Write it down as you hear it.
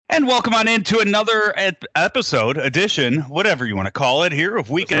And welcome on into another episode, edition, whatever you want to call it here of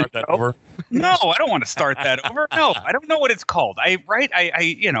Weekend Start that over. No, I don't want to start that over. No, I don't know what it's called.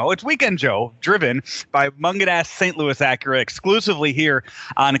 It's Weekend Joe, driven by Mungenast St Louis Acura, exclusively here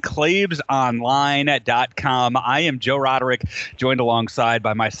on ClavesOnline.com. I am Joe Roderick, joined alongside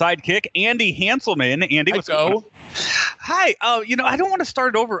by my sidekick, Andy Hanselman. Andy, what's going on? Hi. I don't want to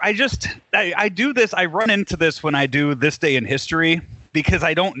start over. I do this. I run into this when I do This Day in History, because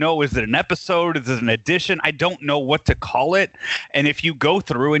I don't know, is it an episode? Is it an edition? I don't know what to call it. And if you go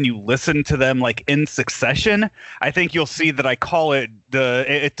through and you listen to them like in succession, I think you'll see that I call it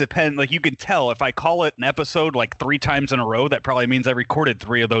it depends. Like you can tell if I call it an episode like 3 times in a row, that probably means I recorded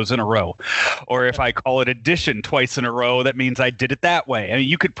 3 of those in a row. Or if I call it edition twice in a row, that means I did it that way. I mean,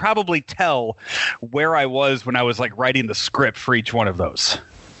 you could probably tell where I was when I was like writing the script for each one of those.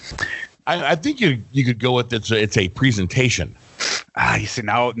 I think you could go with it's a presentation. You see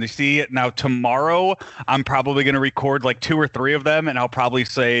now tomorrow I'm probably going to record like 2 or 3 of them, and I'll probably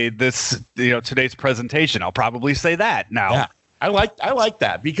say this, today's presentation. I'll probably say that now. Yeah, I like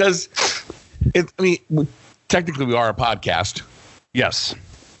that because technically we are a podcast. Yes.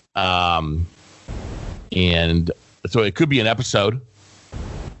 And so it could be an episode.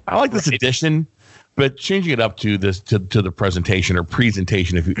 I like this edition, but changing it up to the presentation or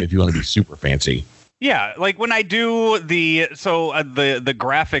presentation if you want to be super fancy. Yeah, like when I do the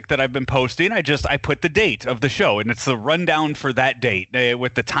graphic that I've been posting, I put the date of the show, and it's the rundown for that date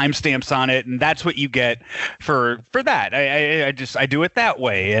with the timestamps on it, and that's what you get for that. I do it that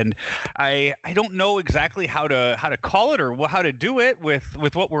way, and I don't know exactly how to call it or how to do it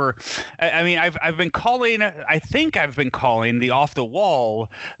with what we're. I've been calling. I think I've been calling the Off the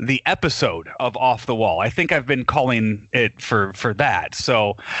Wall the episode of Off the Wall. I think I've been calling it for that.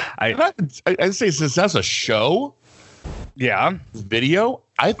 So I'd say since that's a show, video,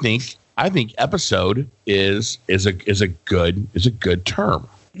 I think episode is a good term.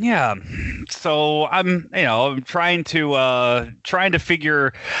 Yeah. So I'm trying to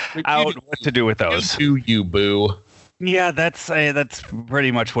figure out what to do with those. Do you, boo? Yeah, that's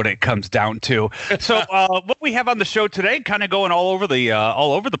pretty much what it comes down to. So what we have on the show today, kind of going all over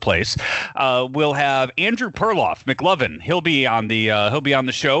the place. We'll have Andrew Perloff, McLovin. He'll be on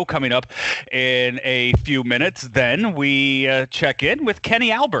the show coming up in a few minutes. Then we check in with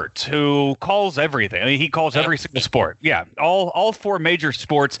Kenny Albert, who calls everything. I mean, he calls every single sport. Yeah, all 4 major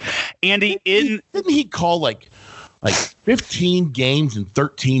sports. Andy, didn't he call like 15 games in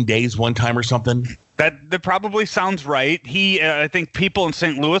 13 days one time or something? That probably sounds right. I think people in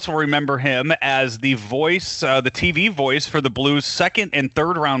St. Louis will remember him as the voice, the TV voice for the Blues' 2nd and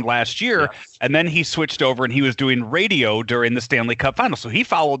 3rd round last year. Yeah. And then he switched over and he was doing radio during the Stanley Cup Final. So he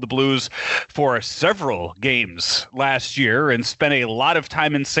followed the Blues for several games last year and spent a lot of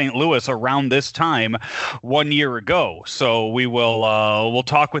time in St. Louis around this time 1 year ago. So we'll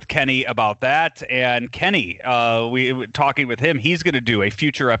talk with Kenny about that. And Kenny, talking with him, he's going to do a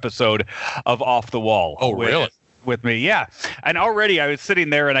future episode of Off the Wall. Oh, really? With me, yeah. And already I was sitting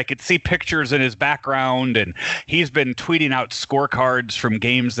there and I could see pictures in his background, and he's been tweeting out scorecards from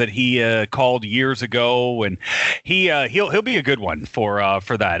games that he called years ago, and he'll be a good one for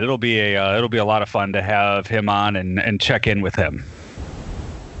that. It'll be a lot of fun to have him on and check in with him.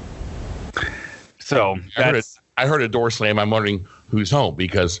 So I heard a door slam. I'm wondering who's home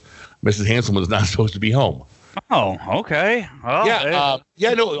because Mrs. Hanselman was not supposed to be home. Oh, okay. Well,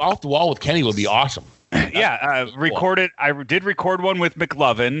 no, Off the Wall with Kenny would be awesome. Recorded. I did record one with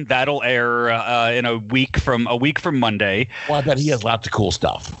McLovin. That'll air in a week from Monday. Well, I bet he has lots of cool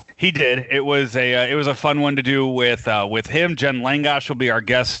stuff. He did. It was a fun one to do with him. Jen Langosh will be our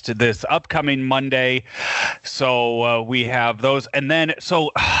guest this upcoming Monday. So we have those, and then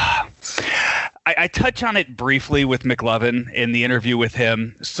I touch on it briefly with McLovin in the interview with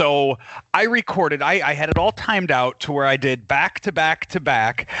him. So I recorded. I had it all timed out to where I did back to back to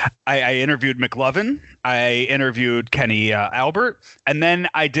back. I interviewed McLovin. I interviewed Kenny Albert, and then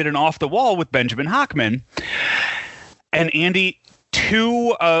I did an Off the Wall with Benjamin Hockman. And Andy,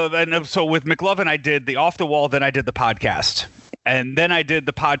 so with McLovin, I did the Off the Wall. Then I did the podcast, and then I did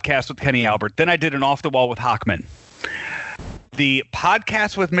the podcast with Kenny Albert. Then I did an Off the Wall with Hockman. The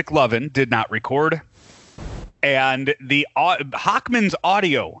podcast with McLovin did not record, and the Hockman's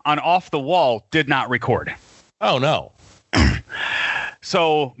audio on Off the Wall did not record. Oh no!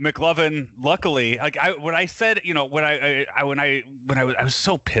 So McLovin, luckily, I was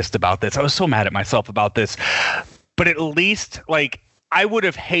so pissed about this. I was so mad at myself about this. But at least, I would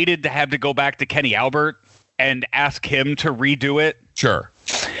have hated to have to go back to Kenny Albert and ask him to redo it. Sure.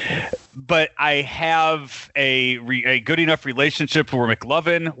 but I have a good enough relationship with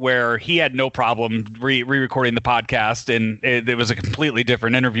McLovin where he had no problem re-recording the podcast, and it was a completely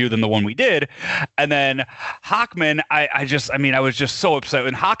different interview than the one we did. And then Hockman, I was just so upset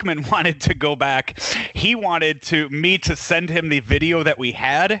when Hockman wanted to go back. He wanted me to send him the video that we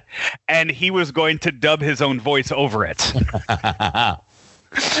had, and he was going to dub his own voice over it. That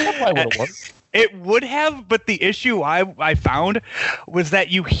probably would have worked. It would have, but the issue I found was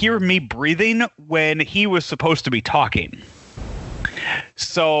that you hear me breathing when he was supposed to be talking.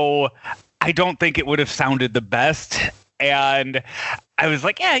 So I don't think it would have sounded the best. And I was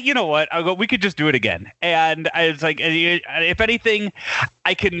like, yeah, you know what? We could just do it again. And I was like, if anything,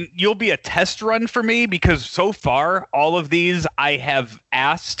 you'll be a test run for me, because so far, all of these I have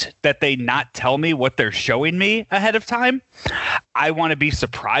asked that they not tell me what they're showing me ahead of time. I want to be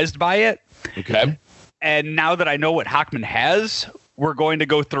surprised by it. Okay. And now that I know what Hockman has, we're going to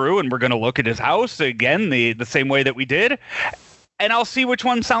go through and we're going to look at his house again, the same way that we did. And I'll see which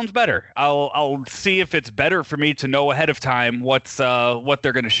one sounds better. I'll see if it's better for me to know ahead of time what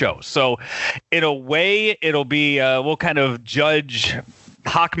they're going to show. So in a way, it'll be we'll kind of judge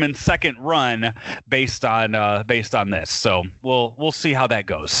Hockman's second run based on this. So we'll see how that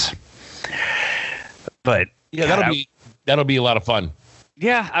goes. But yeah, that'll be a lot of fun.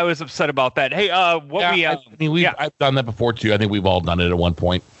 Yeah, I was upset about that. Hey, I've done that before too. I think we've all done it at one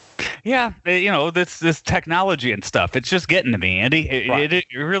point. Yeah, this technology and stuff. It's just getting to me, Andy. It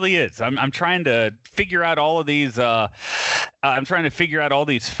really is. I'm trying to figure out all of these. I'm trying to figure out all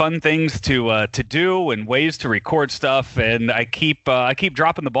these fun things to do and ways to record stuff, and I keep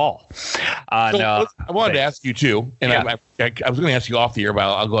dropping the ball. I wanted to ask you too, and I was going to ask you off the air, but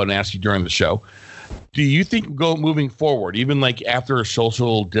I'll go ahead and ask you during the show. Do you think moving forward, even like after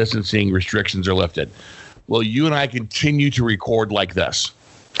social distancing restrictions are lifted, will you and I continue to record like this?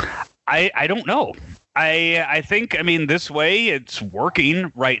 I don't know. I think, this way it's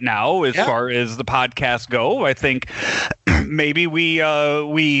working right now as far as the podcasts go. I think maybe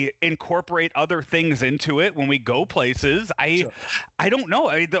we incorporate other things into it when we go places. I don't know.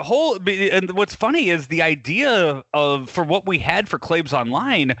 And what's funny is the idea for what we had for Claibs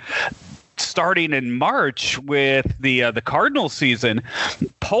Online, starting in March with the Cardinal season,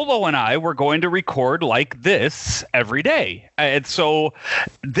 Polo and I were going to record like this every day. And so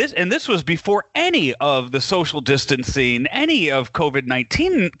this was before any of the social distancing, any of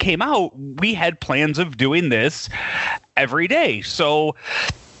COVID-19 came out. We had plans of doing this every day. So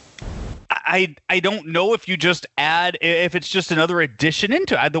I don't know if you just if it's just another addition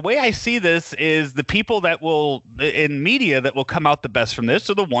into it. The way I see this is the people in media that will come out the best from this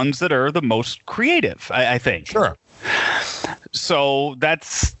are the ones that are the most creative, I think. Sure. So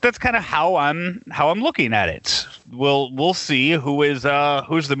that's kind of how I'm looking at it. We'll see who's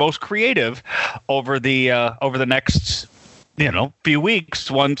the most creative over the next few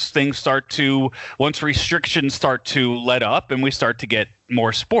weeks, once restrictions start to let up and we start to get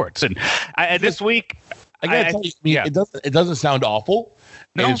more sports. And this week, I gotta tell you, it doesn't sound awful.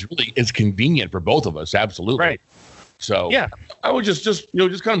 No. It's convenient for both of us. Absolutely. Right. So yeah, I would just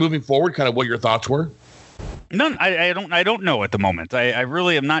kind of moving forward, kind of what your thoughts were. None. I don't know at the moment. I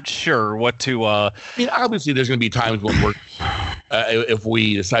really am not sure what to. Obviously, there's going to be times when we're, if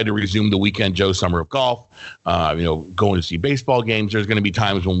we decide to resume the weekend Joe Summer of Golf, going to see baseball games. There's going to be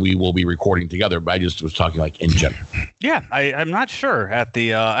times when we will be recording together. But I just was talking like in general. Yeah, I'm not sure at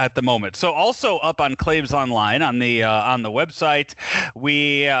the moment. So also up on Claibs Online on the website,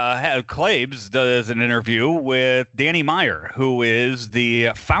 we have Claibs does an interview with Danny Meyer, who is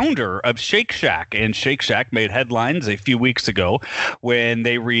the founder of Shake Shack, and Shake Shack made headlines a few weeks ago when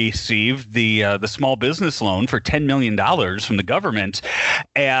they received the small business loan for $10 million from the government,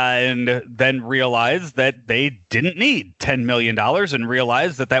 and then realized that they didn't need $10 million and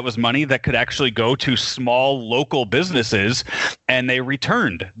realized that was money that could actually go to small local businesses, and they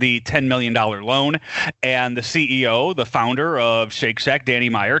returned the $10 million loan. And the CEO, the founder of Shake Shack, Danny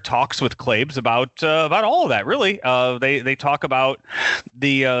Meyer, talks with Claibs about all of that. Really, they talk about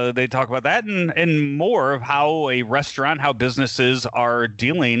that and more of how how businesses are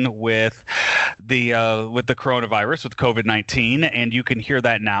dealing with the coronavirus, with COVID-19, and you can hear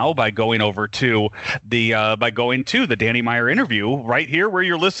that now by going over to the Danny Meyer interview right here where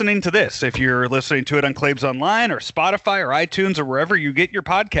you're listening to this. If you're listening to it on Claibs Online or Spotify or iTunes or wherever you get your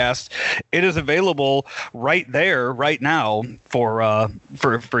podcast, it is available right there, right now for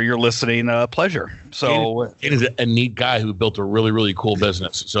your listening pleasure. So it is a neat guy who built a really, really cool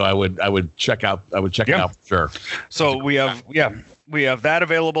business. So I would check it out for sure. So we We have that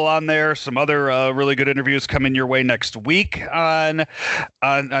available on there. Some other really good interviews coming your way next week on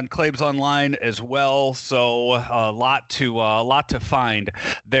Claibs Online as well. So a lot to find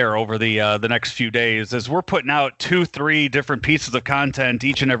there over the next few days as we're putting out 2-3 different pieces of content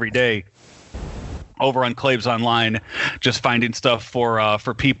each and every day over on Claibs Online, just finding stuff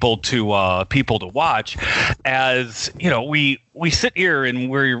for people to watch. As you know, we sit here and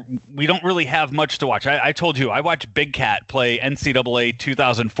we don't really have much to watch. I told you I watched Big Cat play NCAA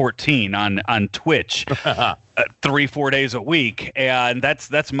 2014 on Twitch 3-4 days a week, and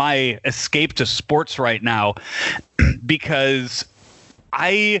that's my escape to sports right now because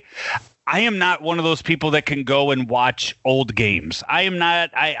I am not one of those people that can go and watch old games. I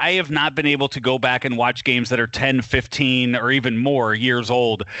have not been able to go back and watch games that are 10, 15, or even more years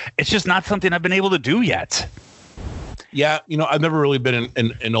old. It's just not something I've been able to do yet. Yeah, I've never really been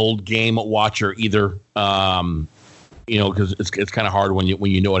an old game watcher either. Because it's kind of hard when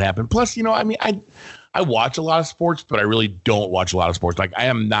you know what happened. Plus, I watch a lot of sports, but I really don't watch a lot of sports. Like I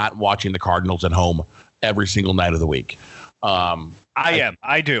am not watching the Cardinals at home every single night of the week.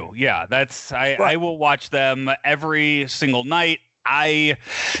 I do. Yeah, I will watch them every single night. I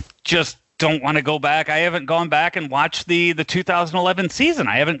just don't want to go back. I haven't gone back and watched the 2011 season.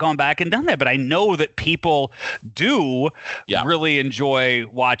 I haven't gone back and done that, but I know that people do really enjoy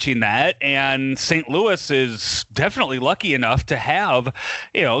watching that. And St. Louis is definitely lucky enough to have,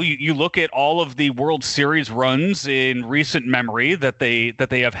 you look at all of the World Series runs in recent memory that they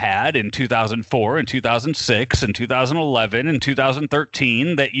have had in 2004 and 2006 and 2011 and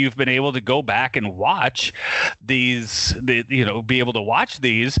 2013 that you've been able to go back and watch these, be able to watch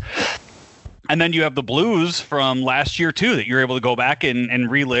these. And then you have the Blues from last year too, that you're able to go back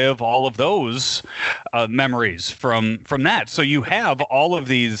and relive all of those memories from that. So you have all of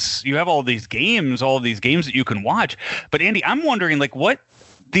these games that you can watch. But Andy, I'm wondering what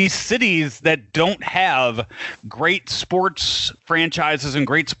these cities that don't have great sports franchises and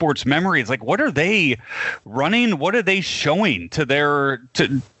great sports memories, what are they running? What are they showing to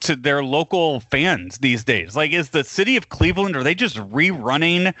their local fans these days? Is the city of Cleveland, are they just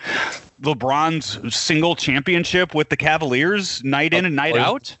rerunning LeBron's single championship with the Cavaliers night in and night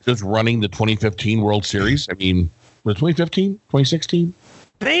out? Just running the 2015 World Series. I mean, was it 2015, 2016?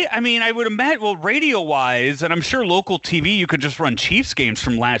 I would imagine, radio-wise, and I'm sure local TV, you could just run Chiefs games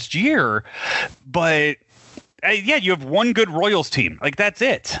from last year. But, you have one good Royals team. That's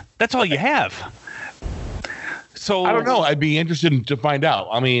it. That's all you have. So I don't know. I'd be interested to find out.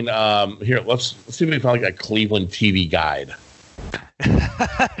 I mean, here, let's see if we can find a Cleveland TV guide.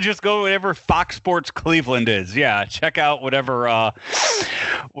 Just go whatever Fox Sports Cleveland is. Yeah, check out whatever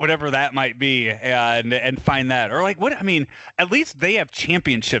that might be and find that. Or what? I mean, at least they have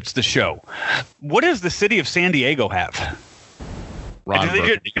championships to show. What does the city of San Diego have?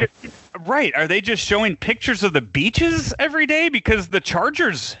 Right. Are they just showing pictures of the beaches every day? Because the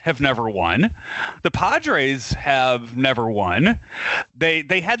Chargers have never won. The Padres have never won.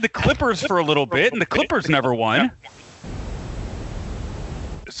 They had the Clippers for a little bit, and the Clippers never won.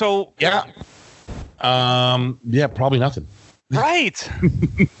 So probably nothing. Right.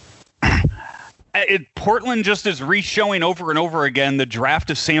 Portland just is re-showing over and over again the draft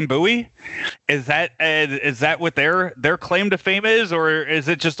of Sam Bowie. Is that what their claim to fame is, or is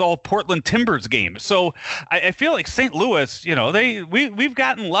it just all Portland Timbers games? So I feel like St. Louis, we've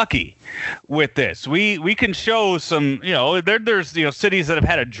gotten lucky with this. We can show some, there's cities that have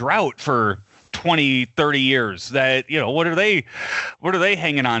had a drought for 20, 30 years that, what are they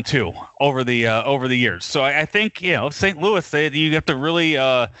hanging on to over the years? So I think, St. Louis, you have to really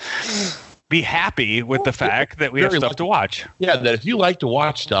be happy with the fact that we have stuff to watch. Yeah, that if you like to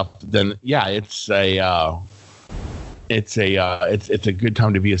watch stuff, then it's a good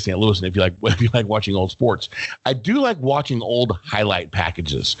time to be a St. Louis. And if you like watching old sports, I do like watching old highlight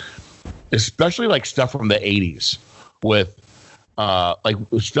packages, especially stuff from the 80s with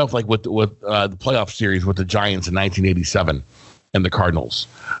stuff with the playoff series with the Giants in 1987 and the Cardinals.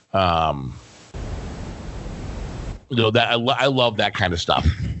 That I love that kind of stuff.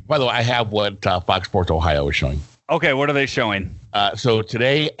 By the way, I have what Fox Sports Ohio is showing. Okay, what are they showing? So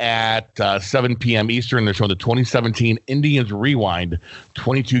today at 7 p.m. Eastern, they're showing the 2017 Indians Rewind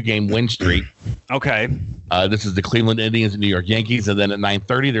 22-game win streak. Okay. This is the Cleveland Indians and New York Yankees. And then at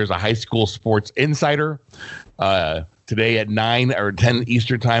 9:30, there's a high school sports insider. Today at 9 or 10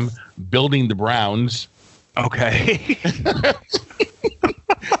 Eastern time, Building the Browns. Okay.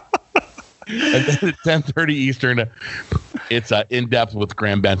 And then at 10:30 Eastern, it's In Depth with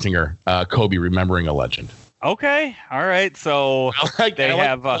Graham Bensinger, Kobe Remembering a Legend. Okay. All right. So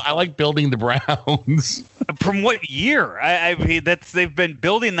I like Building the Browns. From what year? I mean, they've been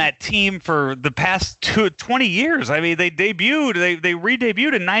building that team for the past 20 years. I mean, they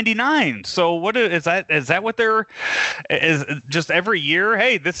re-debuted in '99. So what is that? Is that what they're? Is just every year?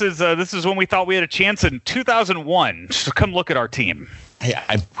 Hey, this is when we thought we had a chance in 2001. So come look at our team. Hey,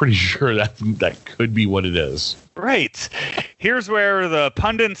 I'm pretty sure that could be what it is. Right. Here's where the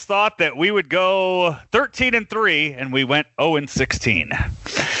pundits thought that we would go 13-3, and we went 0-16.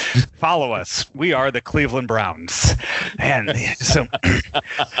 Follow us. We are the Cleveland Browns. And so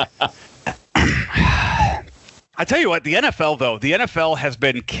I tell you what, the NFL has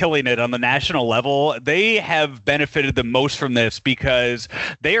been killing it on the national level. They have benefited the most from this because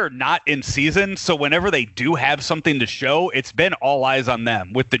they are not in season. So whenever they do have something to show, it's been all eyes on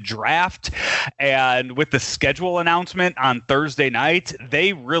them. With the draft and with the schedule announcement on Thursday night,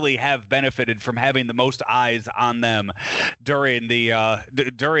 they really have benefited from having the most eyes on them during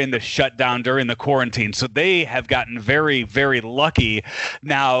the shutdown, during the quarantine. So they have gotten very, very lucky.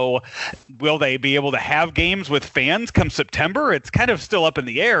 Now, will they be able to have games with fans come September? It's kind of still up in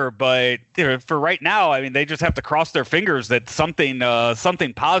the air, but for right now, I mean, they just have to cross their fingers that something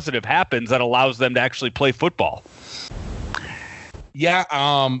positive happens that allows them to actually play football. Yeah,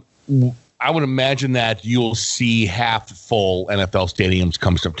 I would imagine that you'll see half full NFL stadiums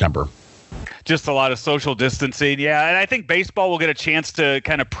come September. Just a lot of social distancing. Yeah, and I think baseball will get a chance to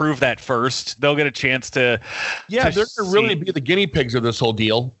kind of prove that first. They'll get a chance to. Yeah, they're going to really be the guinea pigs of this whole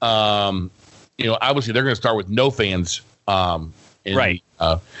deal. Obviously they're going to start with no fans. Right.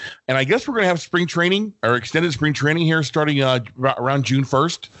 And I guess we're going to have spring training or extended spring training here starting around June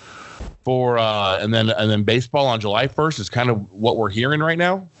 1st and then baseball on July 1st is kind of what we're hearing right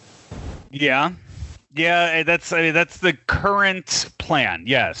now. Yeah. Yeah, that's the current plan.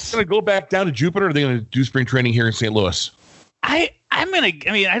 Yes. Going to go back down to Jupiter, or are they going to do spring training here in St. Louis? I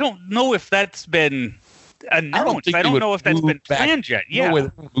don't know if that's been announced. I don't know if that's been planned yet. Yeah.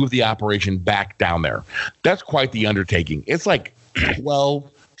 No, move the operation back down there. That's quite the undertaking. It's like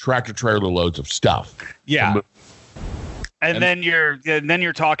 12 tractor trailer loads of stuff. Yeah. And then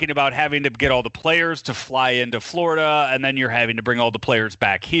you're talking about having to get all the players to fly into Florida, and then you're having to bring all the players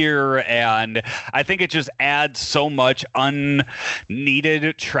back here. And I think it just adds so much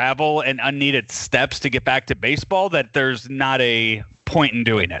unneeded travel and unneeded steps to get back to baseball that there's not a point in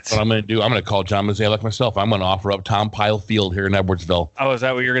doing it. What I'm going to do, I'm going to call John Mozeliak myself. I'm going to offer up Tom Pyle Field here in Edwardsville. Oh, is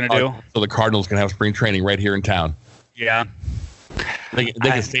that what you're going to do? So the Cardinals can have spring training right here in town. Yeah. They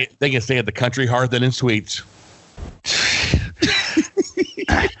can stay at the Country Hearth and in Suites.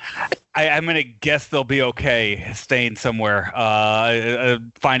 I'm going to guess they'll be okay staying somewhere,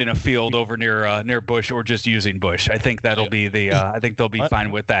 finding a field over near Busch or just using Busch. I think that'll be the. I think they'll be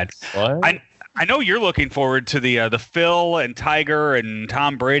fine with that. What? I know you're looking forward to the Phil and Tiger and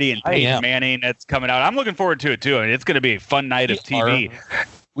Tom Brady and Peyton Manning that's coming out. I'm looking forward to it too. I mean, it's going to be a fun night of TV.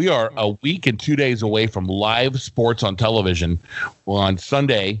 We are a week and 2 days away from live sports on television. Well, on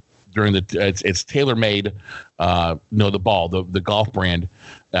Sunday during it's TaylorMade. The golf brand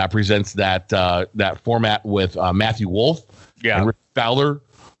presents that format with Matthew Wolff and Rick Fowler,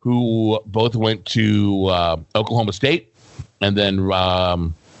 who both went to Oklahoma State, and then who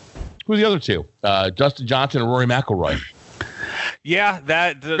are the other two? Dustin Johnson and Rory McIlroy. Yeah,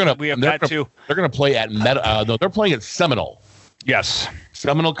 we have that too. They're going to play at they're playing at Seminole. Yes.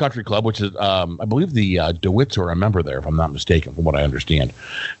 Seminole Country Club, which is, I believe the DeWitts are a member there, if I'm not mistaken, from what I understand.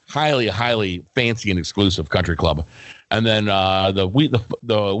 Highly, highly fancy and exclusive country club. And then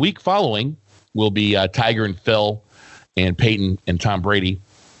the week following will be Tiger and Phil and Peyton and Tom Brady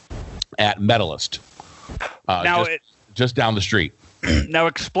at Medalist. Just down the street. Now,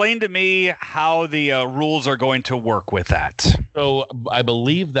 explain to me how the rules are going to work with that. So I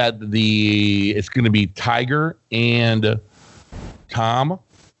believe that it's going to be Tiger and Tom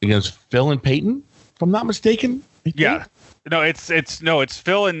against Phil and Peyton, if I'm not mistaken. Yeah. No, it's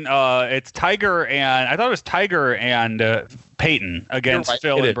Phil and it's Tiger and I thought it was Tiger and Peyton against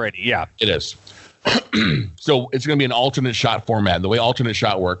Phil and Brady. Yeah, it is. So it's going to be an alternate shot format. The way alternate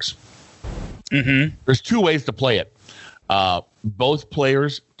shot works, there's two ways to play it. Both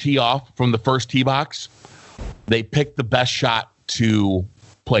players tee off from the first tee box. They pick the best shot to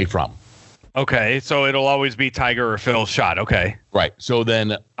play from. Okay, so it'll always be Tiger or Phil's shot. Okay, right. So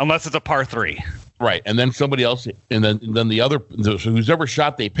then, unless it's a par 3, right, and then somebody else, and then the other, whoever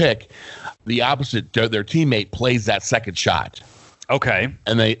shot they pick, the opposite, their teammate plays that second shot. Okay,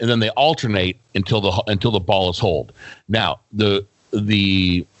 and then they alternate until the ball is holed. Now the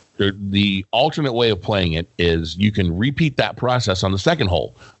alternate way of playing it is you can repeat that process on the second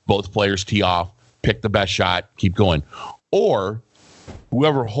hole. Both players tee off, pick the best shot, keep going, or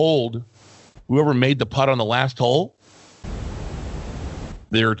whoever holed whoever made the putt on the last hole,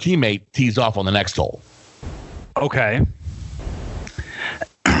 their teammate tees off on the next hole. Okay.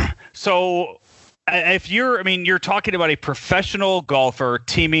 So if you're talking about a professional golfer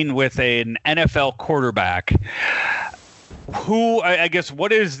teaming with an NFL quarterback, I guess,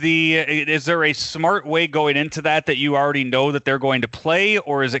 is there a smart way going into that you already know that they're going to play,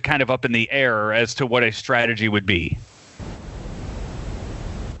 or is it kind of up in the air as to what a strategy would be?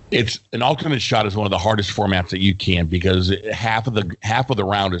 It's an alternate shot is one of the hardest formats that you can, because half of the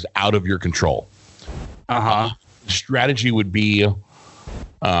round is out of your control. Strategy would be,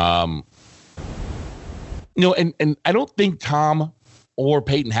 and I don't think Tom or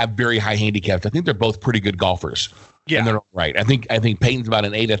Peyton have very high handicaps. I think they're both pretty good golfers. Yeah, and they're right. I think Peyton's about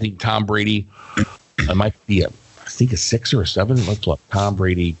an 8. I think Tom Brady might be a 6 or a 7. Let's look. Tom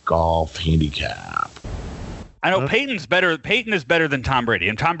Brady golf handicap. I know Peyton's better. Peyton is better than Tom Brady,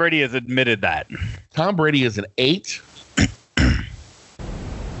 and Tom Brady has admitted that. Tom Brady is an 8.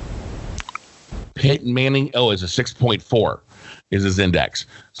 Peyton Manning, is a 6.4 is his index.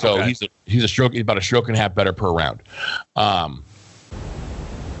 So okay. He's about a stroke and a half better per round.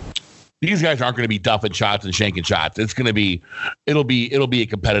 These guys aren't going to be duffing shots and shanking shots. It'll be a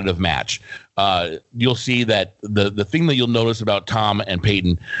competitive match. You'll see that the thing that you'll notice about Tom and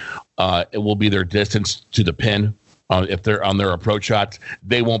Peyton, it will be their distance to the pin. If they're on their approach shots,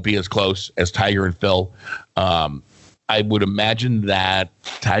 they won't be as close as Tiger and Phil. I would imagine that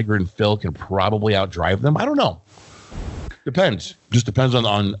Tiger and Phil can probably outdrive them. I don't know. Depends. Just depends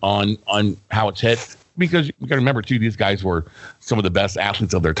on how it's hit. Because you got to remember too, these guys were some of the best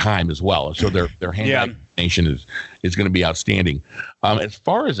athletes of their time as well. So their hand nation is going to be outstanding. As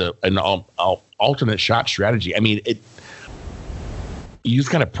far as an alternate shot strategy, I mean, you just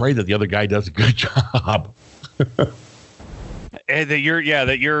got to pray that the other guy does a good job. And that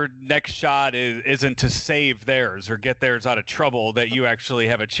your next shot isn't to save theirs or get theirs out of trouble, that you actually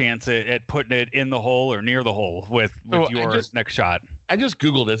have a chance at putting it in the hole or near the hole with your next shot. I just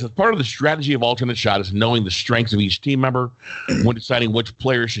Googled this. As part of the strategy of alternate shot is knowing the strengths of each team member when deciding which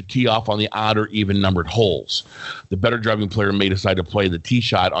player should tee off on the odd or even numbered holes. The better driving player may decide to play the tee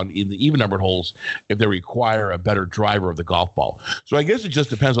shot on the even numbered holes if they require a better driver of the golf ball. So I guess it just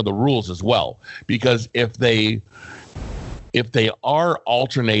depends on the rules as well, because if they are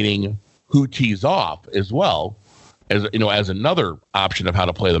alternating who tees off as well as another option of how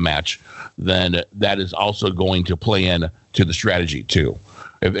to play the match, then that is also going to play in to the strategy too.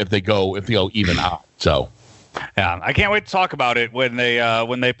 If they go even odd. So yeah, I can't wait to talk about it when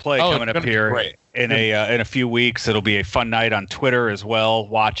they play coming up here. Great. In a few weeks. It'll be a fun night on Twitter as well,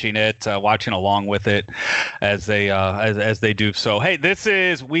 watching along with it as they do so. Hey, this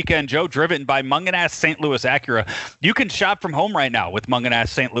is Weekend Joe, driven by Mungenast St Louis Acura. You can shop from home right now with Mungenast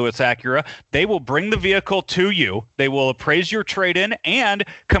St Louis Acura. They will bring the vehicle to you. They will appraise your trade-in and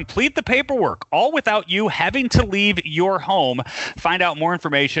complete the paperwork, all without you having to leave your home. Find out more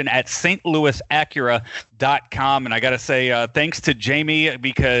information at stlouisacura.com. And I got to say, thanks to Jamie,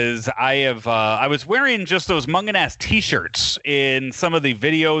 because I was wearing just those Mungenast t-shirts in some of the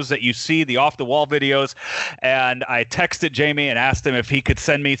videos that you see, the off-the-wall videos, and I texted Jamie and asked him if he could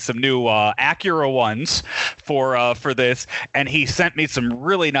send me some new Acura ones for this, and he sent me some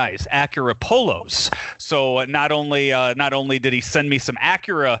really nice Acura polos. So not only did he send me some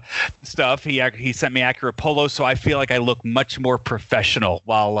Acura stuff, he sent me Acura polos, so I feel like I look much more professional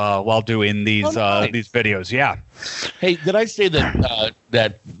while doing these videos. Yeah. Hey, did I say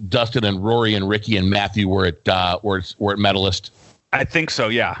that Dustin and Rory and Ricky and Matthew were at Medalist? I think so.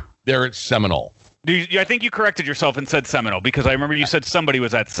 Yeah, they're at Seminole. I think you corrected yourself and said Seminole, because I remember you said somebody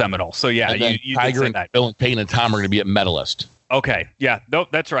was at Seminole. So yeah, you Tiger did say and that. Bill and Payne and Tom are going to be at Medalist. Okay. Yeah. Nope.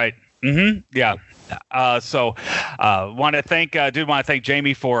 That's right. Mm-hmm. Yeah. Want to thank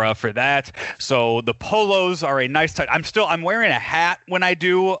Jamie for that. So the polos are a nice touch. I'm wearing a hat when I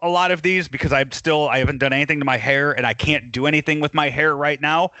do a lot of these, because I haven't done anything to my hair, and I can't do anything with my hair right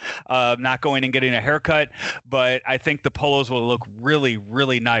now. Not going and getting a haircut, but I think the polos will look really,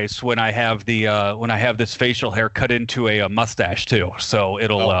 really nice when I have this facial hair cut into a mustache too. So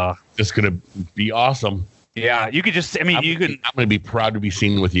it'll it's going to be awesome. Yeah, you could just. I'm going to be proud to be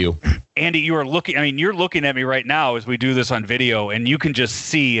seen with you, Andy. You're looking at me right now as we do this on video, and you can just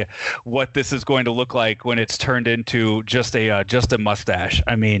see what this is going to look like when it's turned into just a mustache.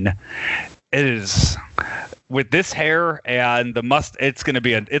 I mean, it is, with this hair and the it's going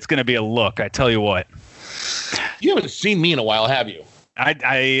to be a look. I tell you what. You haven't seen me in a while, have you?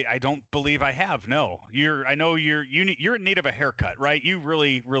 I don't believe I have. No, I know you're in need of a haircut, right? You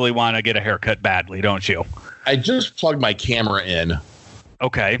really, really want to get a haircut badly, don't you? I just plugged my camera in.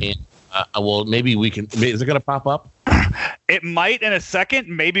 Okay. And Well, maybe we can. Is it going to pop up? It might in a second.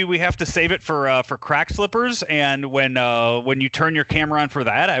 Maybe we have to save it for crack slippers. And when you turn your camera on for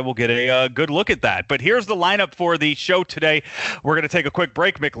that, I will get a good look at that. But here's the lineup for the show today. We're going to take a quick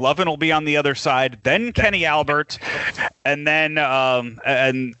break. McLovin will be on the other side. Then Kenny Albert, and then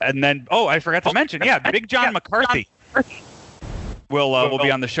and then I forgot to mention, Big John McCarthy will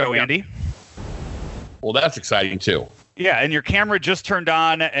be on the show. Andy. Well, that's exciting too. Yeah, and your camera just turned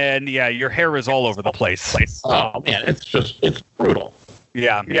on, and your hair is all over the place. Oh man, it's brutal.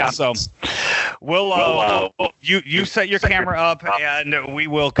 Yeah. So we'll you set your camera up, and we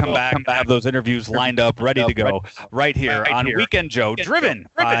will come back and have those interviews lined up, ready to go, right here on Weekend Joe, driven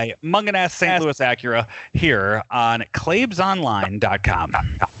by Mungenast St Louis Acura, here on ClaibsOnline.com.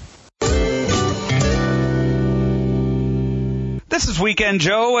 This is Weekend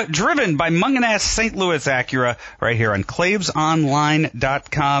Joe, driven by Mungenast St Louis Acura, right here on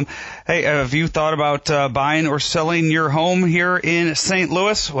ClaibsOnline.com. Hey, have you thought about buying or selling your home here in St.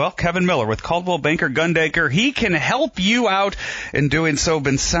 Louis? Well, Kevin Miller with Coldwell Banker Gundaker, he can help you out in doing so.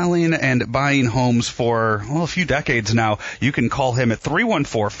 Been selling and buying homes for, a few decades now. You can call him at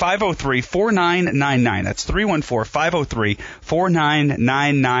 314-503-4999. That's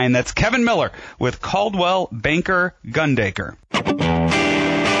 314-503-4999. That's Kevin Miller with Coldwell Banker Gundaker.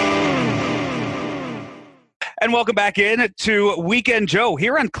 And welcome back in to Weekend Joe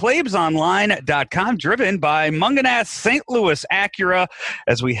here on ClaibsOnline.com, driven by Mungenast St. Louis Acura,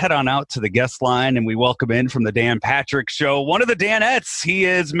 as we head on out to the guest line and we welcome in from the Dan Patrick Show, one of the Danettes. He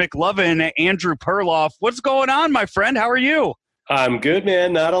is McLovin, Andrew Perloff. What's going on, my friend? How are you? I'm good,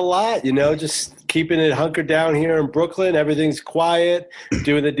 man. Not a lot, just keeping it hunkered down here in Brooklyn. Everything's quiet.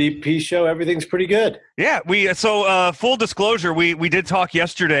 Doing the DP show. Everything's pretty good. Yeah, so full disclosure, we did talk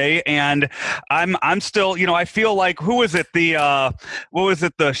yesterday, and I'm still, I feel like, who was it? The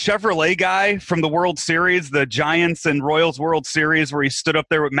Chevrolet guy from the World Series, the Giants and Royals World Series, where he stood up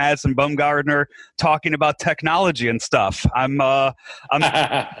there with Madison Bumgarner talking about technology and stuff.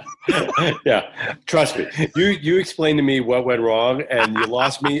 Yeah, trust me. You explained to me what went wrong, and you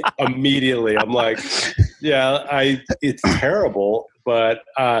lost me immediately. I'm like, it's terrible. But,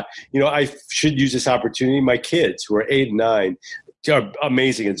 I should use this opportunity. My kids, who are 8 and 9, are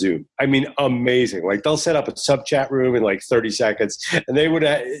amazing at Zoom. I mean, amazing. Like, they'll set up a sub chat room in like 30 seconds, and they would,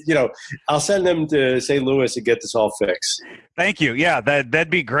 I'll send them to St. Louis and get this all fixed. Thank you. Yeah,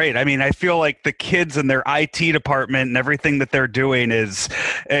 that'd be great. I mean, I feel like the kids and their IT department and everything that they're doing is,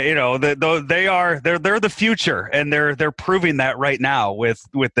 they're the future, and they're proving that right now with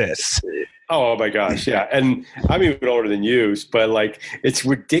this. Oh my gosh, yeah, and I'm even older than you, but like it's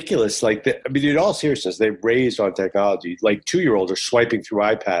ridiculous. Like, in all seriousness, they've raised on technology. Like 2-year-olds are swiping through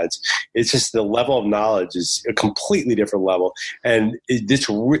iPads. It's just the level of knowledge is a completely different level, and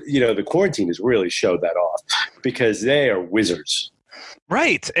the quarantine has really showed that off because they are wizards.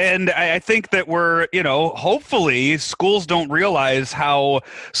 Right. And I think that we're, hopefully schools don't realize how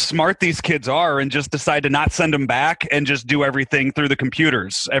smart these kids are and just decide to not send them back and just do everything through the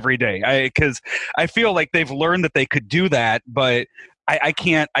computers every day. Because I feel like they've learned that they could do that, but I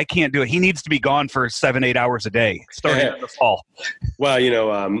can't do it. He needs to be gone for 7-8 hours a day starting in the fall. Well,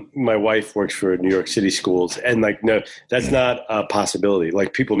 my wife works for New York City schools, and no, that's not a possibility.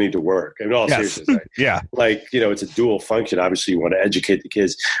 Like, people need to work. In all seriousness, right? Yeah. Like, it's a dual function. Obviously, you want to educate the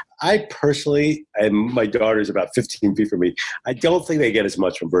kids. I personally, and my daughter's about 15 feet from me, I don't think they get as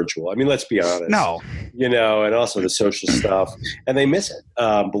much from virtual. I mean, let's be honest. No. And also the social stuff, and they miss it.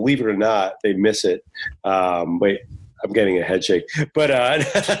 Believe it or not, they miss it. Wait. I'm getting a head shake, but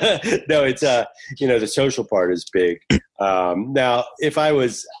no, it's the social part is big. Now, if I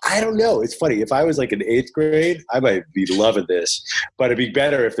was, I don't know, it's funny. If I was like in 8th grade, I might be loving this, but it'd be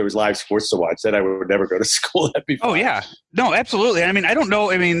better if there was live sports to watch. Then I would never go to school. That'd be fun. Oh yeah, no, absolutely. I mean, I don't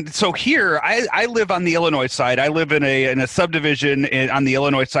know. I mean, so here I live on the Illinois side. I live in a subdivision on the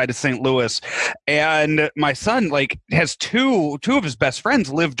Illinois side of St. Louis, and my son has two of his best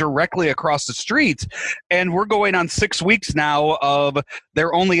friends live directly across the street, and we're going on 6 weeks now of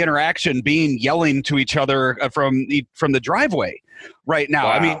their only interaction being yelling to each other from the driveway right now.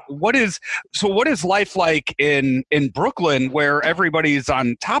 Wow. I mean, what is life like in Brooklyn, where everybody's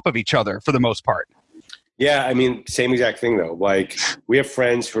on top of each other for the most part? Yeah, I mean, same exact thing, though. Like, we have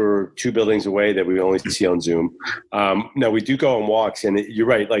friends who are 2 buildings away that we only see on Zoom. Now, we do go on walks, and you're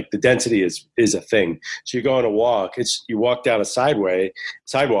right, like, the density is a thing. So you go on a walk, you walk down a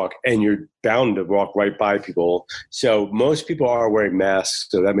sidewalk, and you're bound to walk right by people. So most people are wearing masks,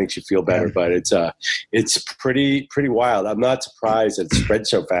 so that makes you feel better. But it's pretty wild. I'm not surprised that it spread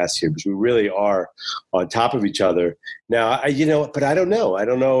so fast here because we really are on top of each other. Now, but I don't know. I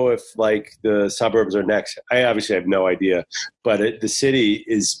don't know if like the suburbs are next. I obviously have no idea, but the city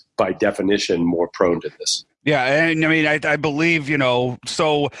is by definition more prone to this. Yeah, and I mean, I believe,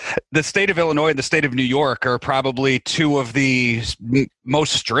 so the state of Illinois and the state of New York are probably two of the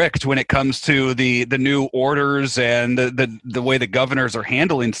most strict when it comes to the new orders and the way the governors are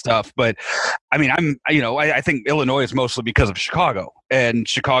handling stuff. But I mean, I think Illinois is mostly because of Chicago, and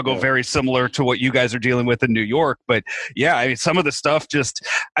Chicago very similar to what you guys are dealing with in New York. But yeah, I mean, some of the stuff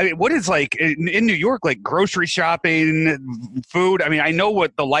what is like in New York, like grocery shopping, food. I mean, I know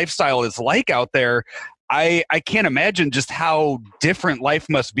what the lifestyle is like out there. I can't imagine just how different life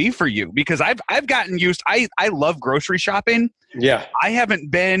must be for you, because I've gotten used. I love grocery shopping. Yeah, I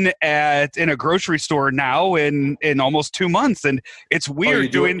haven't been in a grocery store now in almost 2 months, and it's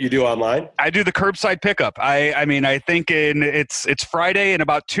weird You do online? I do the curbside pickup. I mean, I think it's Friday in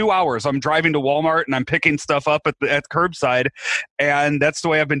about 2 hours. I'm driving to Walmart and I'm picking stuff up at curbside, and that's the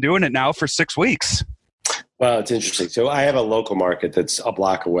way I've been doing it now for 6 weeks. Well, it's interesting. So I have a local market that's a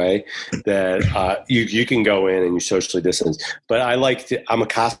block away that you can go in and you socially distance. But I'm a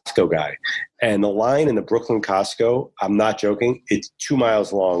Costco guy. And the line in the Brooklyn Costco, I'm not joking, it's 2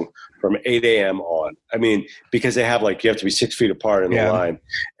 miles long from 8 a.m. on. I mean, because they have you have to be 6 feet apart in the line.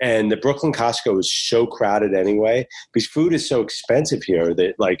 And the Brooklyn Costco is so crowded anyway, because food is so expensive here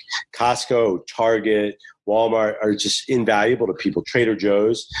that Costco, Target, Walmart are just invaluable to people. Trader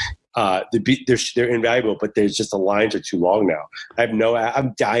Joe's. They're invaluable, but there's just the lines are too long now.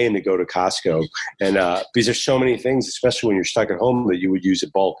 I'm dying to go to Costco, and because there's so many things, especially when you're stuck at home, that you would use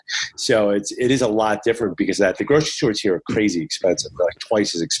in bulk. So it is a lot different because of that. The grocery stores here are crazy expensive. They're like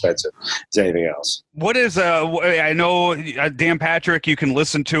twice as expensive as anything else. What is I know Dan Patrick, you can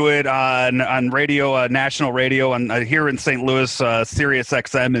listen to it on radio, national radio, and here in St. Louis, Sirius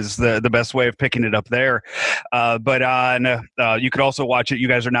XM is the best way of picking it up there. But you could also watch it. You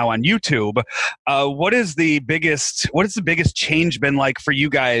guys are now on YouTube. What is the biggest change been like for you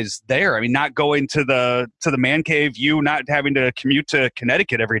guys there? I mean, not going to the man cave, you not having to commute to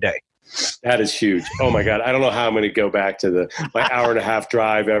Connecticut every day. That is huge. Oh my God. I don't know how I'm going to go back to my hour and a half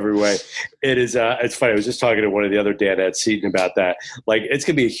drive every way. It is, it's funny. I was just talking to one of the other Danettes, Seaton, about that. It's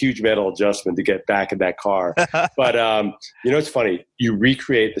going to be a huge mental adjustment to get back in that car. But, it's funny. You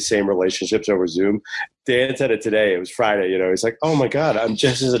recreate the same relationships over Zoom. Dan said it today. It was Friday. He's like, oh my God, I'm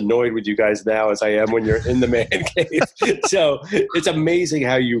just as annoyed with you guys now as I am when you're in the man cave. So it's amazing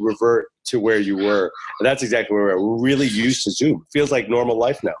how you revert to where you were. And that's exactly where we are. We're really used to Zoom. It feels like normal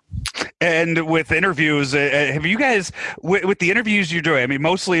life now. And with interviews, have you guys, with the interviews you're doing, I mean,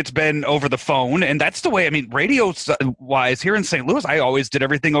 mostly it's been over the phone, and that's the way, I mean, radio-wise, here in St. Louis, I always did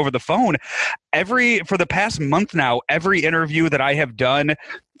everything over the phone. For the past month now, every interview that I have done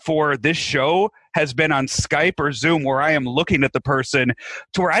for this show has been on Skype or Zoom, where I am looking at the person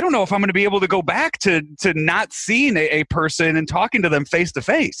to where I don't know if I'm going to be able to go back to not seeing a person and talking to them face to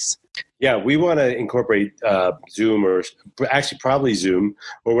face. Yeah, we want to incorporate Zoom, or actually probably Zoom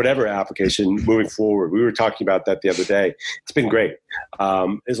or whatever application moving forward. We were talking about that the other day. It's been great.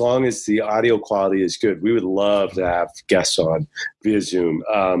 As long as the audio quality is good, we would love to have guests on via Zoom.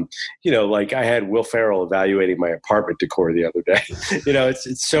 I had Will Ferrell evaluating my apartment decor the other day.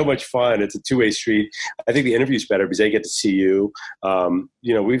 It's so much fun. It's a two-way street. I think the interview's better because they get to see you.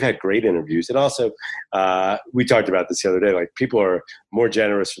 We've had great interviews. And also, we talked about this the other day, people are more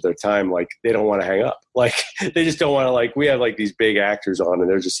generous with their time. They don't want to hang up. They just don't want to, we have these big actors on, and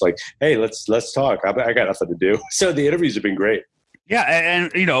they're just like, hey, let's talk. I got nothing to do. So the interviews have been great. Yeah,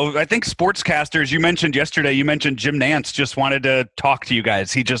 and I think sportscasters, you mentioned Jim Nantz just wanted to talk to you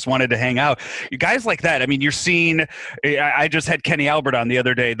guys. He just wanted to hang out. You guys like that. I mean, you're seeing, I just had Kenny Albert on the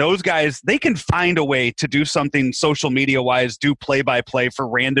other day. Those guys, they can find a way to do something social media wise, do play-by-play for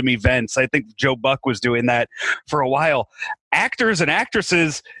random events. I think Joe Buck was doing that for a while. Actors and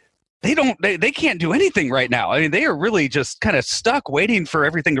actresses, they can't do anything right now. I mean, they are really just kind of stuck waiting for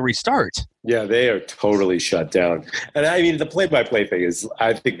everything to restart. Yeah, they are totally shut down. And I mean, the play-by-play thing is,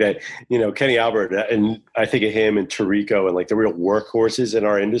 I think that, Kenny Albert, and I think of him and Tirico and the real workhorses in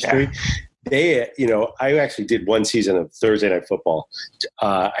our industry. Yeah. They, I actually did one season of Thursday Night Football.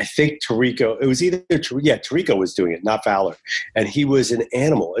 I think Tirico, it was Tirico was doing it, not Fowler. And he was an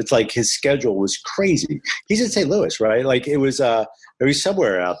animal. It's his schedule was crazy. He's in St. Louis, right? It was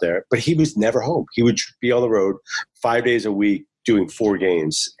somewhere out there, but he was never home. He would be on the road 5 days a week, doing 4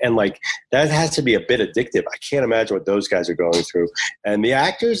 games. And like, that has to be a bit addictive. I can't imagine what those guys are going through. And the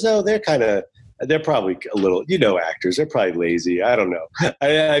actors, though, they're probably a little, actors, they're probably lazy. I don't know.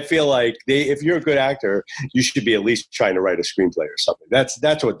 I feel like if you're a good actor, you should be at least trying to write a screenplay or something.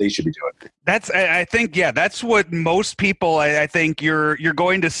 That's what they should be doing. I think that's what most people, I think you're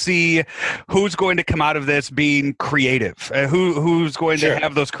going to see who's going to come out of this being creative, who's going to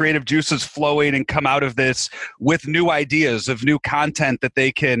have those creative juices flowing and come out of this with new ideas of new content that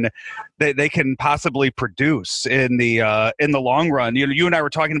they can possibly produce in the long run. You and I were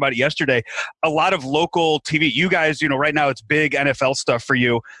talking about it yesterday. A lot of local TV, you guys, right now it's big NFL stuff for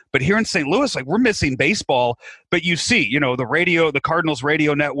you, but here in St. Louis, like, we're missing baseball. But you see, the Cardinals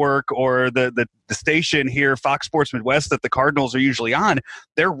radio network, or the station here, Fox Sports Midwest, that the Cardinals are usually on,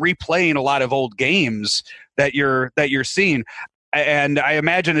 they're replaying a lot of old games that you're seeing. And I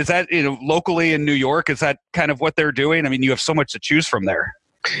imagine, is that, locally in New York, is that kind of what they're doing? I mean, you have so much to choose from there.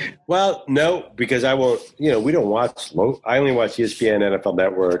 Well, no, because I won't, we don't watch, I only watch ESPN, NFL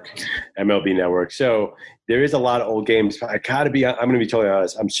Network, MLB Network. So there is a lot of old games. I'm going to be totally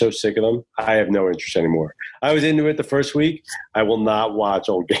honest. I'm so sick of them. I have no interest anymore. I was into it the first week. I will not watch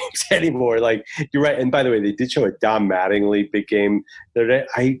old games anymore. Like, you're right. And by the way, they did show a Don Mattingly big game the other day.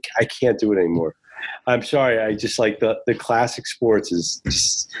 I can't do it anymore. I'm sorry. I just like the classic sports is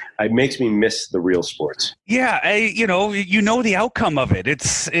just, it makes me miss the real sports. Yeah. The outcome of it.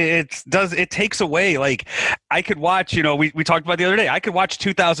 It takes away, like, I could watch, we talked about the other day, I could watch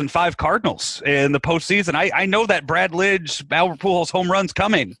 2005 Cardinals in the postseason. I know that Brad Lidge, Albert Pujols home run's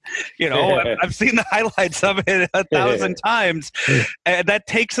coming, I've seen the highlights of it 1,000 times, and that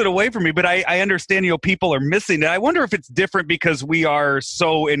takes it away from me. But I understand, people are missing it. I wonder if it's different because we are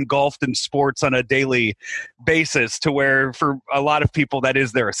so engulfed in sports on a daily basis, to where for a lot of people that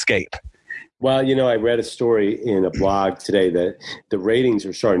is their escape. Well, I read a story in a blog today that the ratings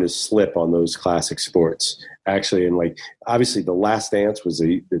are starting to slip on those classic sports, actually. And like, obviously The Last Dance was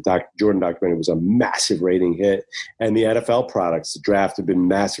the Jordan documentary was a massive rating hit, and the NFL products, the draft, have been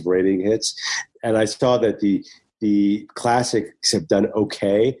massive rating hits. And I saw that the classics have done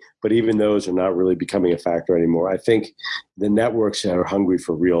okay, but even those are not really becoming a factor anymore. I think the networks are hungry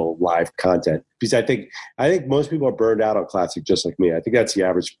for real live content, because I think most people are burned out on classic, just like me. I think that's the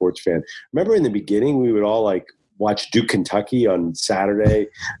average sports fan. Remember in the beginning, we would all like watch Duke, Kentucky on Saturday,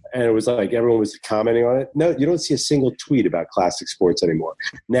 and it was like everyone was commenting on it. No, you don't see a single tweet about classic sports anymore,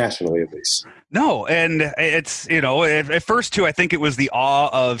 nationally at least. No, and it's, at first too, I think it was the awe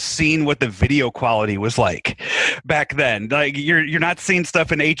of seeing what the video quality was like back then. Like, you're not seeing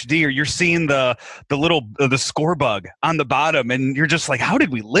stuff in HD, or you're seeing the little the score bug on the bottom, and you're just like, how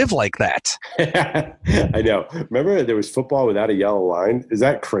did we live like that? I know. Remember there was football without a yellow line? Is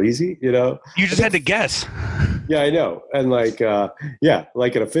that crazy? You just had to guess. Yeah, I know. And like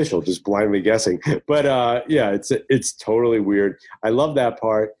an official just blindly guessing. But it's totally weird. I love that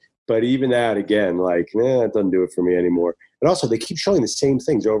part. But even that, again, like, it doesn't do it for me anymore. And also, they keep showing the same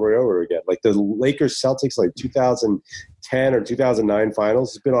things over and over again. Like the Lakers-Celtics, like 2010 or 2009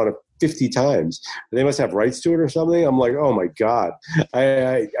 finals, has been on it 50 times. They must have rights to it or something. I'm like, oh, my God.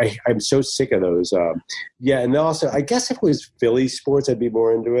 I'm so sick of those. And also, I guess if it was Philly sports, I'd be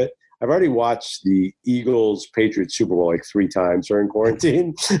more into it. I've already watched the Eagles-Patriots Super Bowl like 3 times during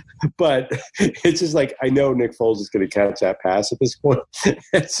quarantine, but it's just like, I know Nick Foles is going to catch that pass at this point,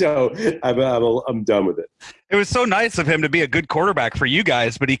 so I'm done with it. It was so nice of him to be a good quarterback for you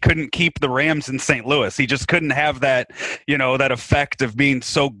guys, but he couldn't keep the Rams in St. Louis. He just couldn't have that, that effect of being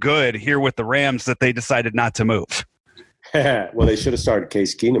so good here with the Rams that they decided not to move. Well, they should have started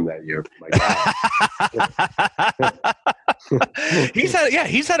Case Keenum that year.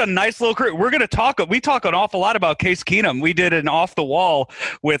 He's had a nice little career. We talk an awful lot about Case Keenum. We did an off the wall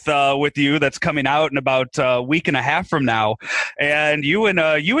with you that's coming out in about a week and a half from now, and you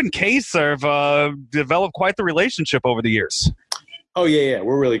and Case have developed quite the relationship over the years. Oh yeah,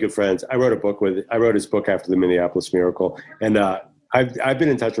 we're really good friends. I wrote his book after the Minneapolis Miracle, and I've been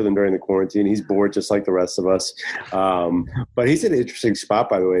in touch with him during the quarantine. He's bored just like the rest of us. But he's in an interesting spot,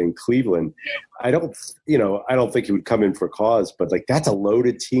 by the way, in Cleveland. I don't think he would come in for cause, but like, that's a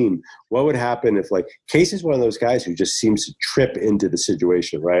loaded team. What would happen if, like, Case is one of those guys who just seems to trip into the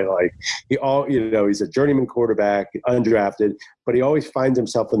situation, right? Like, he's a journeyman quarterback, undrafted, but he always finds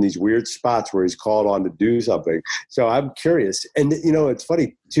himself in these weird spots where he's called on to do something. So I'm curious. And, it's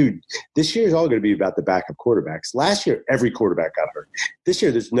funny too. This year is all going to be about the backup quarterbacks. Last year, every quarterback got hurt. This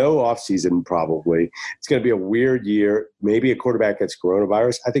year, there's no offseason probably. It's going to be a weird year. Maybe a quarterback gets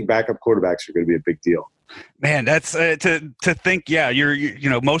coronavirus. I think backup quarterbacks are going to be to be a big deal. Man, that's to think. Yeah, you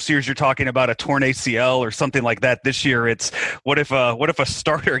know, most years you're talking about a torn ACL or something like that. This year, it's what if a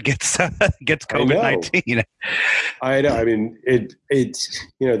starter gets COVID-19? I know. I mean, it's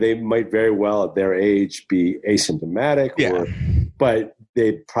you know, they might very well at their age be asymptomatic, but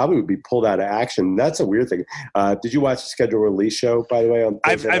they probably would be pulled out of action. That's a weird thing. Did you watch the schedule release show, by the way? On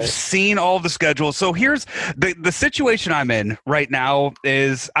I've seen all the schedules. So here's the situation I'm in right now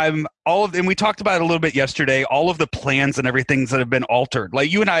is and we talked about it a little bit yesterday, all of the plans and everything that have been altered.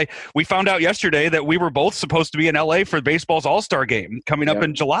 Like you and I, we found out yesterday that we were both supposed to be in LA for baseball's All-Star game coming up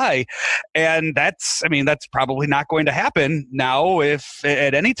in July. And that's probably not going to happen now if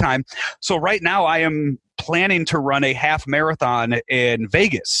at any time. So right now I am planning to run a half marathon in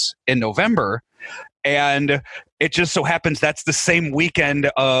Vegas in November. And it just so happens that's the same weekend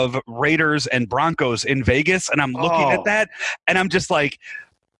of Raiders and Broncos in Vegas. And I'm looking at that and I'm just like,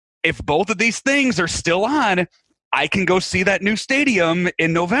 if both of these things are still on, I can go see that new stadium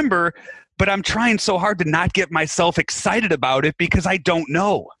in November, but I'm trying so hard to not get myself excited about it because I don't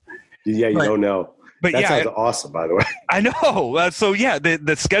know. Yeah, you don't know. But that sounds awesome, by the way. I know. So yeah,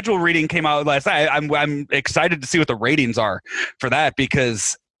 the schedule reading came out last night. I'm excited to see what the ratings are for that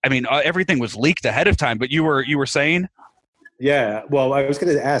because I mean everything was leaked ahead of time. But you were saying. Yeah, well, I was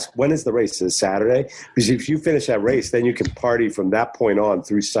going to ask, when is the race? Is it Saturday? Because if you finish that race, then you can party from that point on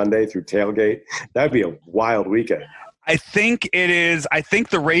through Sunday, through tailgate. That would be a wild weekend. I think it is. I think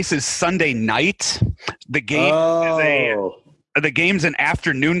the race is Sunday night. The game the game's an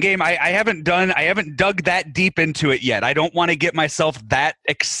afternoon game. I haven't dug that deep into it yet. I don't want to get myself that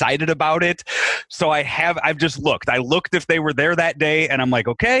excited about it. So I've just looked. I looked if they were there that day, and I'm like,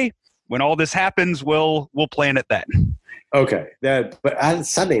 okay, when all this happens, we'll plan it then. Okay, but on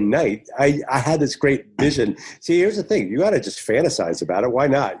Sunday night, I had this great vision. See, here's the thing. You got to just fantasize about it. Why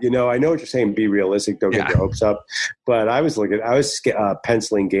not? You know, I know what you're saying. Be realistic. Don't get your hopes up. But I was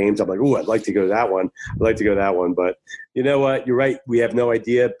penciling games. I'm like, ooh, I'd like to go to that one. But you know what? You're right. We have no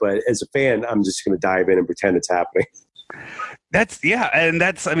idea. But as a fan, I'm just going to dive in and pretend it's happening. That's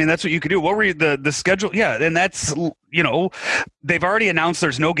what you could do. What were the schedule? Yeah, and that's, you know, they've already announced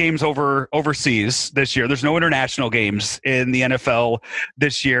there's no games overseas this year. There's no international games in the NFL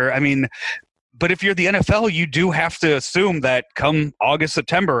this year. I mean, but if you're the NFL, you do have to assume that come August,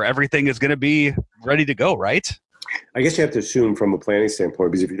 September, everything is going to be ready to go, right? I guess you have to assume from a planning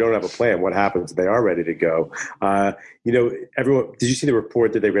standpoint, because if you don't have a plan, what happens if they are ready to go? You know, everyone. Did you see the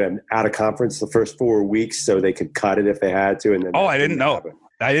report that they were going to out of conference the first 4 weeks so they could cut it if they had to? And then I didn't know.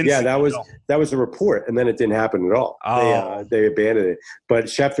 I didn't. Yeah, that was a report, and then it didn't happen at all. They abandoned it. But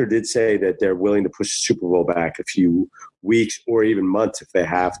Schefter did say that they're willing to push the Super Bowl back a few weeks or even months if they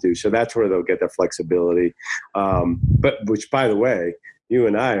have to. So that's where they'll get their flexibility. But which, by the way, you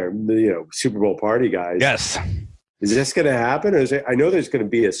and I are, you know, Super Bowl party guys. Yes. Is this going to happen? Or I know there's going to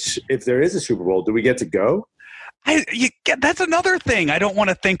be if there is a Super Bowl, do we get to go? That's another thing I don't want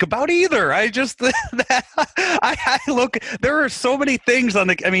to think about either. I just, I look, there are so many things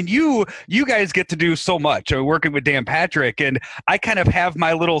you guys get to do so much. I'm working with Dan Patrick, and I kind of have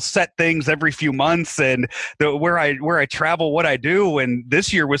my little set things every few months and where I travel, what I do. And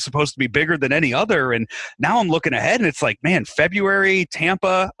this year was supposed to be bigger than any other. And now I'm looking ahead and it's like, man, February,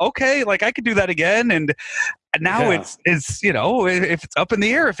 Tampa. Okay. Like I could do that again. And now it's, you know, if it's up in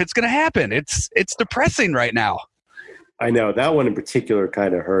the air, if it's going to happen, it's depressing right now. I know that one in particular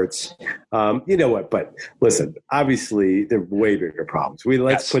kind of hurts. You know what? But listen, obviously they're way bigger problems.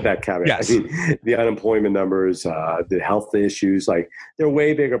 Let's put that caveat. Yes. I mean, the unemployment numbers, the health issues, like they're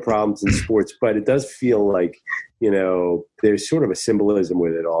way bigger problems in sports. But it does feel like, you know, there's sort of a symbolism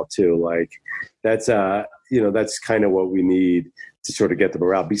with it all too. Like that's that's kind of what we need to sort of get the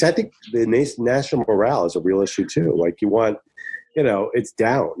morale, because I think the national morale is a real issue too. Like you want. You know, it's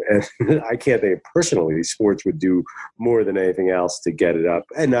down. And I can't think personally sports would do more than anything else to get it up.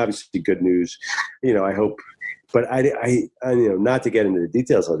 And obviously good news, you know, I hope. But I you know, not to get into the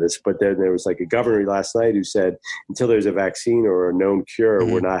details of this, but then there was like a governor last night who said, until there's a vaccine or a known cure,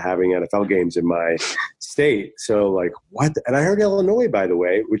 we're not having NFL games in my state. So like what? And I heard Illinois, by the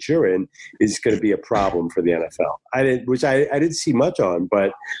way, which you're in, is going to be a problem for the NFL. I didn't see much on,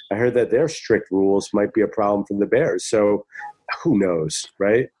 but I heard that their strict rules might be a problem for the Bears. So who knows,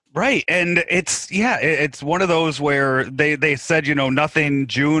 right? Right. And it's one of those where they said, you know, nothing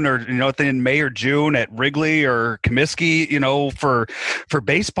June or nothing in May or June at Wrigley or Comiskey, you know, for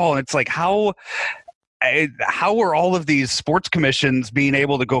baseball. And it's like, how how are all of these sports commissions being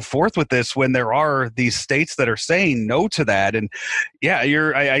able to go forth with this when there are these states that are saying no to that? And yeah,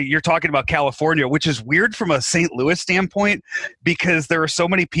 you're talking about California, which is weird from a St. Louis standpoint, because there are so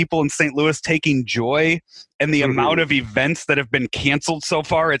many people in St. Louis taking joy in the amount of events that have been canceled so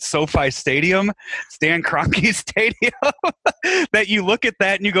far at SoFi Stadium, Stan Kroenke Stadium, that you look at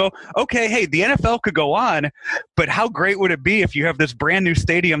that and you go, okay, hey, the NFL could go on, but how great would it be if you have this brand new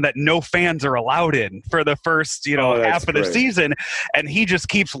stadium that no fans are allowed in for the first, half of the season, and he just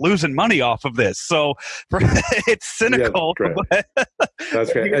keeps losing money off of this. So it's cynical. Yeah,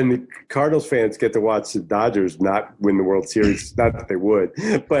 that's great. And the Cardinals fans get to watch the Dodgers not win the World Series. Not that they would,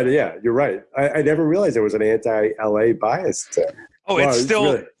 but yeah, you're right. I never realized there was an anti-LA bias there. Oh, wow, it's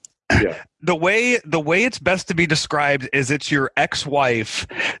still really, yeah. The way it's best to be described is it's your ex-wife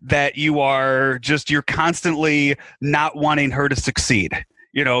that you're constantly not wanting her to succeed.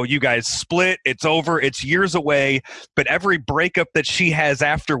 You guys split, it's over, it's years away, but every breakup that she has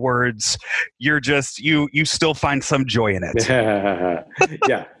afterwards, you still find some joy in it.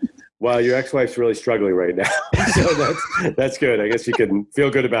 Yeah. Well, your ex-wife's really struggling right now, so that's good. I guess you can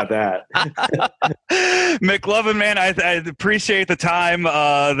feel good about that. McLovin, man, I appreciate the time,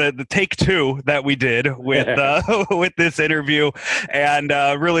 the take two that we did with with this interview, and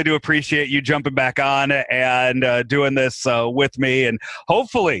really do appreciate you jumping back on and doing this with me. And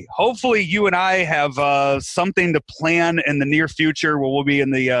hopefully you and I have something to plan in the near future where we'll be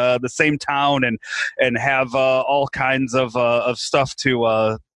in the same town and have all kinds of stuff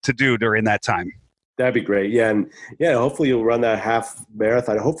to do during that time. That'd be great. Yeah. And hopefully you'll run that half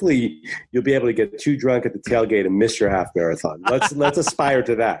marathon. Hopefully you'll be able to get too drunk at the tailgate and miss your half marathon. Let's aspire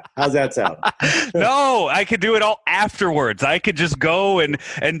to that. How's that sound? No, I could do it all afterwards. I could just go and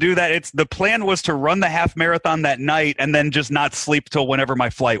do that. The plan was to run the half marathon that night and then just not sleep till whenever my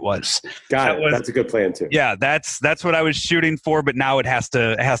flight was. Got it. That's a good plan too. Yeah, that's what I was shooting for, but now it has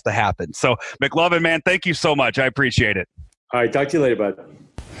to happen. So McLovin, man, thank you so much. I appreciate it. All right. Talk to you later, bud.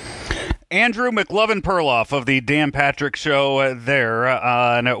 Andrew McLovin Perloff of the Dan Patrick Show there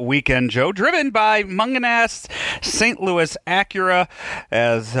on Weekend Joe, driven by Mungenast St. Louis Acura,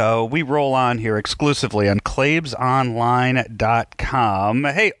 as we roll on here exclusively on ClaibsOnline.com.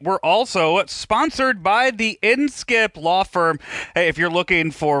 Hey, we're also sponsored by the Inskip Law Firm. Hey, if you're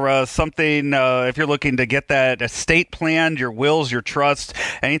looking for something, if you're looking to get that estate planned, your wills, your trusts,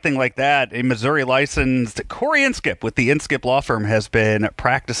 anything like that, a Missouri licensed Corey Inskip with the Inskip Law Firm has been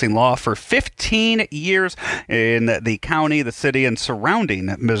practicing law for 15 years in the county, the city, and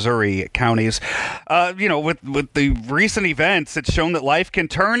surrounding Missouri counties. With the recent events, it's shown that life can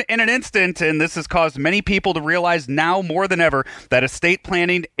turn in an instant, and this has caused many people to realize now more than ever that estate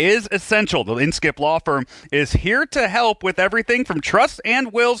planning is essential. The Inskip Law Firm is here to help with everything from trusts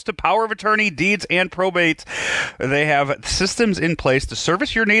and wills to power of attorney, deeds, and probates. They have systems in place to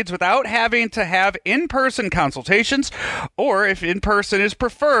service your needs without having to have in-person consultations, or if in-person is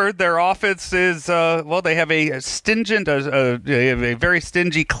preferred, their office is, they have a very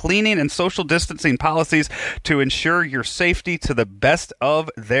stingy cleaning and social distancing policies to ensure your safety to the best of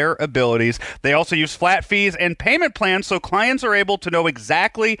their abilities. They also use flat fees and payment plans so clients are able to know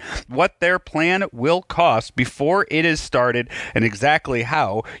exactly what their plan will cost before it is started and exactly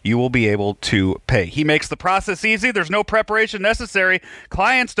how you will be able to pay. He makes the process easy. There's no preparation necessary.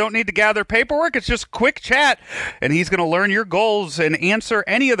 Clients don't need to gather paperwork. It's just quick chat, and he's going to learn your goals and answer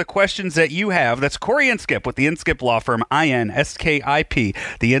any of the questions that you have. That's Corey Inskip with the Inskip Law Firm, INSKIP,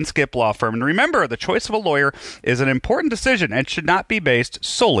 the Inskip Law Firm. And remember, the choice of a lawyer is an important decision and should not be based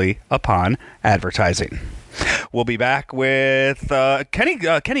solely upon advertising. We'll be back with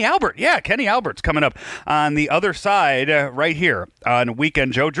Kenny Albert. Yeah, Kenny Albert's coming up on the other side right here on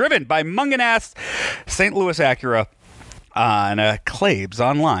Weekend Joe, driven by Mungenast St. Louis Acura on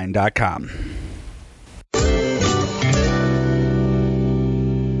ClaibsOnline.com.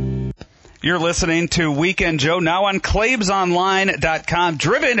 You're listening to Weekend Joe now on ClaibsOnline.com,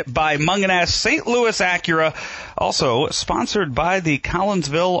 driven by Mungenast St. Louis Acura, also sponsored by the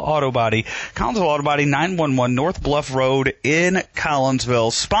Collinsville Auto Body. Collinsville Auto Body, 911 North Bluff Road in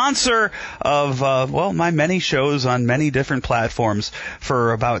Collinsville. Sponsor of, my many shows on many different platforms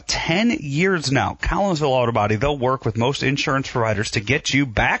for about 10 years now. Collinsville Auto Body, they'll work with most insurance providers to get you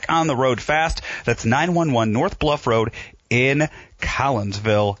back on the road fast. That's 911 North Bluff Road in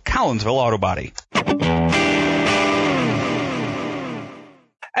Collinsville Auto Body.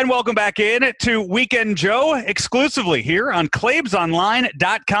 And welcome back in to Weekend Joe, exclusively here on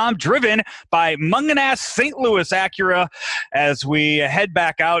ClaibsOnline.com, driven by Mungenast St Louis Acura, as we head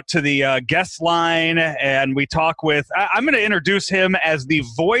back out to the guest line and we talk with, I'm going to introduce him as the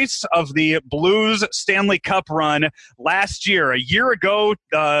voice of the Blues Stanley Cup run last year. A year ago,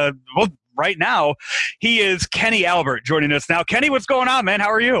 right now, he is Kenny Albert joining us now. Kenny, what's going on, man?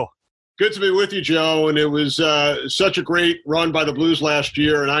 How are you? Good to be with you, Joe, and it was such a great run by the Blues last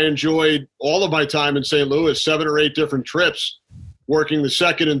year, and I enjoyed all of my time in St. Louis, 7 or 8 different trips, working the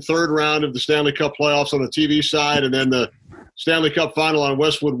second and third round of the Stanley Cup playoffs on the TV side, and then the Stanley Cup final on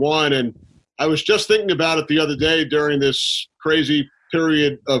Westwood One. And I was just thinking about it the other day during this crazy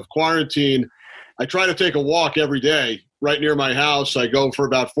period of quarantine. I try to take a walk every day right near my house. I go for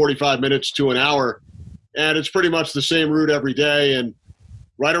about 45 minutes to an hour, and it's pretty much the same route every day. And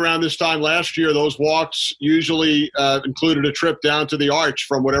right around this time last year, those walks usually included a trip down to the Arch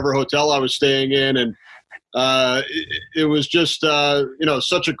from whatever hotel I was staying in. And it was just,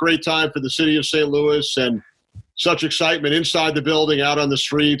 such a great time for the city of St. Louis, and such excitement inside the building, out on the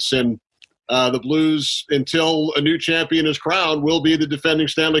streets. And the Blues, until a new champion is crowned, will be the defending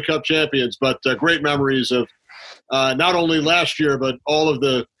Stanley Cup champions. But great memories of not only last year, but all of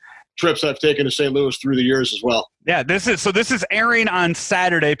the trips I've taken to St. Louis through the years as well. Yeah, this is airing on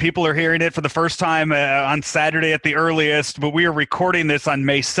Saturday. People are hearing it for the first time on Saturday at the earliest, but we are recording this on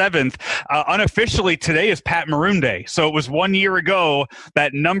May 7th. Unofficially, today is Pat Maroon Day. So it was 1 year ago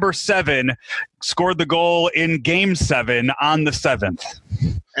that number 7 scored the goal in Game 7 on the 7th.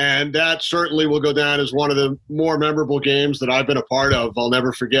 And that certainly will go down as one of the more memorable games that I've been a part of. I'll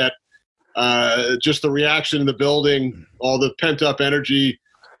never forget just the reaction in the building, all the pent-up energy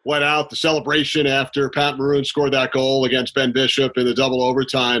went out, the celebration after Pat Maroon scored that goal against Ben Bishop in the double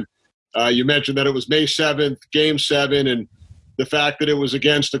overtime. You mentioned that it was May 7th, Game 7, and the fact that it was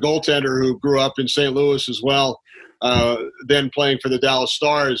against a goaltender who grew up in St. Louis as well, then playing for the Dallas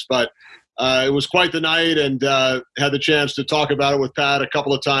Stars. But it was quite the night, and had the chance to talk about it with Pat a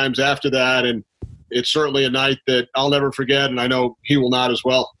couple of times after that, and it's certainly a night that I'll never forget, and I know he will not as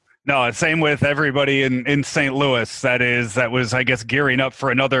well. No, same with everybody in St. Louis. That was, I guess, gearing up for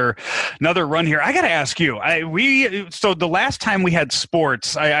another run here. I got to ask you, so the last time we had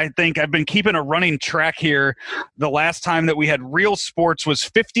sports, I think I've been keeping a running track here. The last time that we had real sports was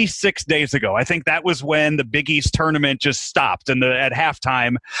 56 days ago. I think that was when the Big East tournament just stopped at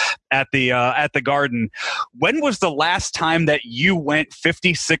halftime at the Garden. When was the last time that you went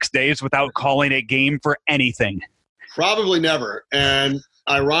 56 days without calling a game for anything? Probably never. And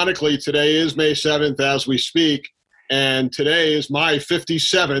ironically, today is May 7th as we speak, and today is my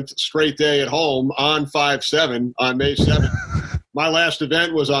 57th straight day at home on 5/7 on May 7th. My last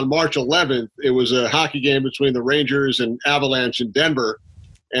event was on March 11th. It was a hockey game between the Rangers and Avalanche in Denver,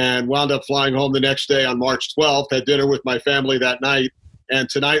 and wound up flying home the next day on March 12th, had dinner with my family that night, and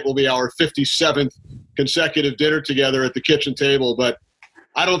tonight will be our 57th consecutive dinner together at the kitchen table. But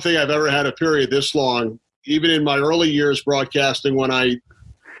I don't think I've ever had a period this long. Even in my early years broadcasting, when I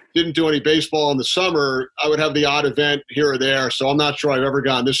didn't do any baseball in the summer, I would have the odd event here or there. So I'm not sure I've ever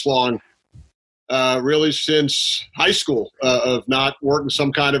gone this long, really since high school, of not working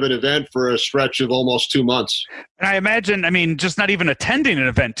some kind of an event for a stretch of almost 2 months. And I imagine, just not even attending an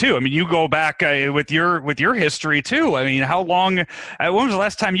event too. You go back with your history too. How long, when was the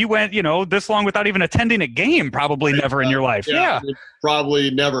last time you went, this long without even attending a game? Probably never in your life. Yeah.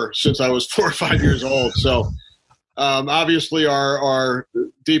 Probably never since I was 4 or 5 years old. So obviously our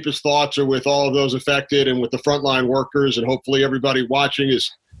deepest thoughts are with all of those affected and with the frontline workers, and hopefully everybody watching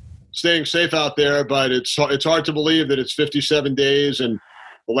is staying safe out there. But it's hard to believe that it's 57 days, and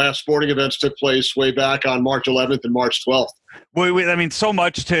the last sporting events took place way back on March 11th and March 12th. Well, so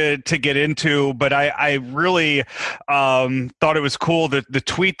much to get into, but I really thought it was cool that the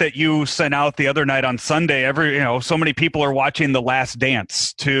tweet that you sent out the other night on Sunday. So many people are watching The Last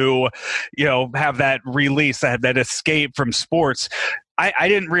Dance to, have that release, that escape from sports. I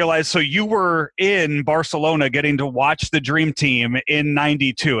didn't realize. So you were in Barcelona getting to watch the Dream Team in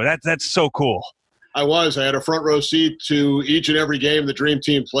 '92. That's so cool. I had a front row seat to each and every game the Dream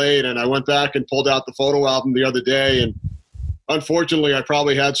Team played, and I went back and pulled out the photo album the other day, and unfortunately I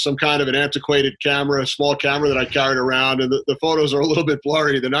probably had some kind of an antiquated camera, a small camera that I carried around, and the photos are a little bit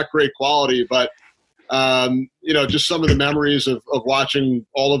blurry. They're not great quality, but just some of the memories of watching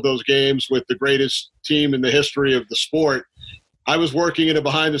all of those games with the greatest team in the history of the sport. I was working in a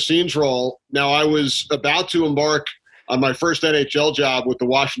behind-the-scenes role. Now, I was about to embark on my first NHL job with the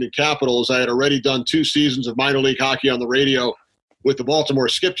Washington Capitals. I had already done 2 seasons of minor league hockey on the radio with the Baltimore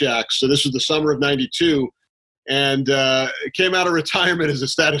Skipjacks. So this was the summer of '92. and came out of retirement as a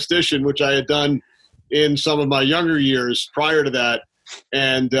statistician, which I had done in some of my younger years prior to that,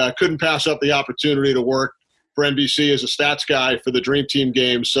 and couldn't pass up the opportunity to work for NBC as a stats guy for the Dream Team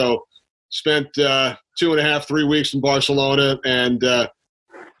games. So spent 2.5, 3 weeks in Barcelona, and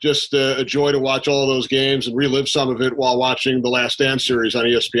just a joy to watch all of those games and relive some of it while watching the Last Dance series on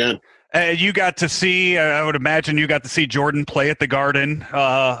ESPN. You got to see, I would imagine you got to see Jordan play at the Garden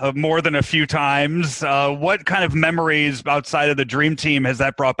more than a few times. What kind of memories outside of the Dream Team has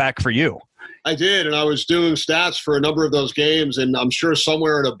that brought back for you? I did, and I was doing stats for a number of those games, and I'm sure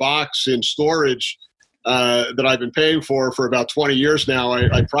somewhere in a box in storage that I've been paying for about 20 years now,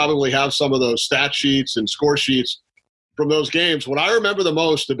 I probably have some of those stat sheets and score sheets from those games. What I remember the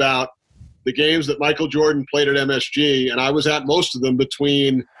most about the games that Michael Jordan played at MSG, and I was at most of them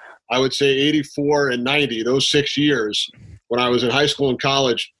between, I would say, 84 and 90, those 6 years when I was in high school and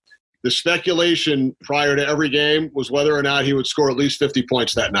college, the speculation prior to every game was whether or not he would score at least 50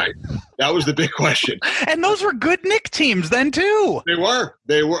 points that night. That was the big question. And those were good Knick teams then, too. They were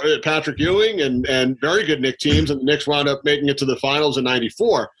Patrick Ewing and very good Knick teams, and the Knicks wound up making it to the finals in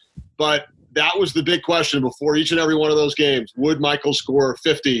 94. But that was the big question before each and every one of those games. Would Michael score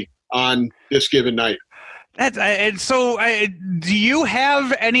 50 on this given night? Do you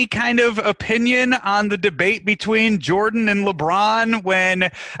have any kind of opinion on the debate between Jordan and LeBron when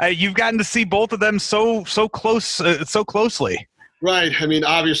you've gotten to see both of them so closely? Right. I mean,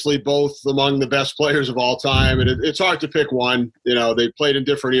 obviously both among the best players of all time, and it's hard to pick one. You know, they played in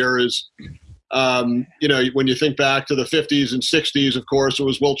different eras. When you think back to the 50s and 60s, of course, it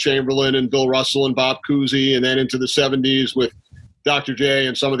was Wilt Chamberlain and Bill Russell and Bob Cousy, and then into the 70s with Dr. J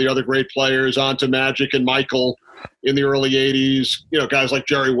and some of the other great players, on to Magic and Michael in the early 80s, guys like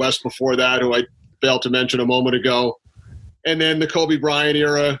Jerry West before that, who I failed to mention a moment ago. And then the Kobe Bryant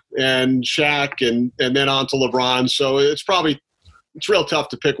era and Shaq and then on to LeBron. So it's real tough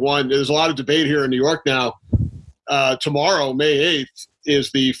to pick one. There's a lot of debate here in New York now. Tomorrow, May 8th,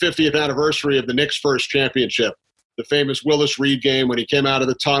 is the 50th anniversary of the Knicks' first championship, the famous Willis Reed game when he came out of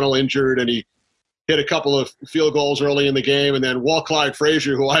the tunnel injured and he hit a couple of field goals early in the game. And then Walt Clyde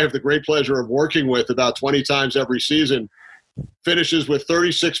Frazier, who I have the great pleasure of working with about 20 times every season, finishes with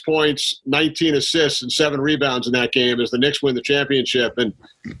 36 points, 19 assists, and 7 rebounds in that game as the Knicks win the championship. And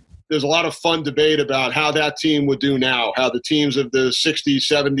there's a lot of fun debate about how that team would do now, how the teams of the 60s,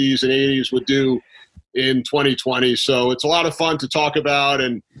 70s, and 80s would do in 2020. So it's a lot of fun to talk about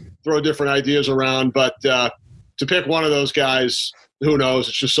and throw different ideas around. But to pick one of those guys, who knows?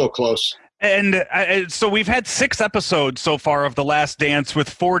 It's just so close. And so we've had 6 episodes so far of The Last Dance with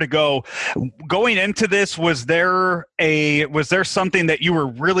 4 to go. Going into this, was there something that you were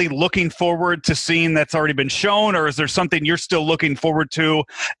really looking forward to seeing that's already been shown, or is there something you're still looking forward to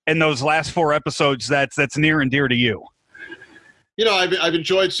in those last 4 episodes that's near and dear to you? I've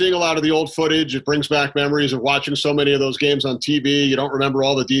enjoyed seeing a lot of the old footage. It brings back memories of watching so many of those games on TV. You don't remember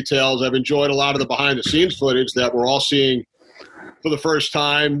all the details. I've enjoyed a lot of the behind-the-scenes footage that we're all seeing for the first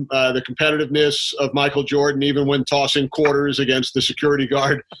time, the competitiveness of Michael Jordan, even when tossing quarters against the security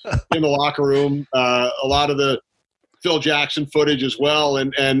guard in the locker room, a lot of the Phil Jackson footage as well.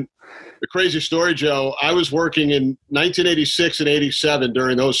 And the crazy story, Joe, I was working in 1986 and 87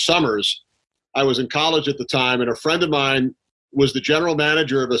 during those summers. I was in college at the time, and a friend of mine was the general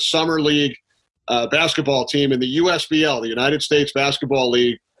manager of a summer league basketball team in the USBL, the United States Basketball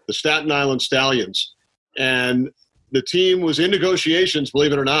League, the Staten Island Stallions. And the team was in negotiations,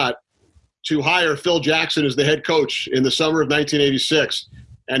 believe it or not, to hire Phil Jackson as the head coach in the summer of 1986.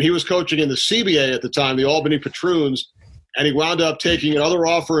 And he was coaching in the CBA at the time, the Albany Patroons, and he wound up taking another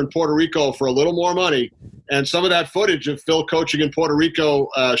offer in Puerto Rico for a little more money. And some of that footage of Phil coaching in Puerto Rico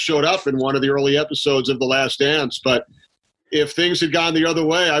showed up in one of the early episodes of The Last Dance. But if things had gone the other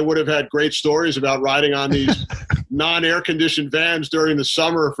way, I would have had great stories about riding on these non-air-conditioned vans during the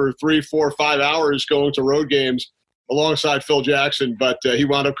summer for 3, 4, 5 hours going to road games alongside Phil Jackson, but he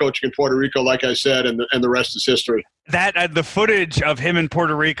wound up coaching in Puerto Rico, like I said, and the rest is history. That the footage of him in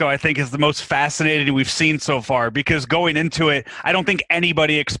Puerto Rico, I think, is the most fascinating we've seen so far, because going into it, I don't think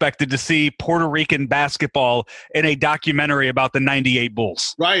anybody expected to see Puerto Rican basketball in a documentary about the 98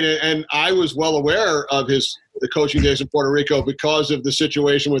 Bulls. Right, and I was well aware of the coaching days in Puerto Rico because of the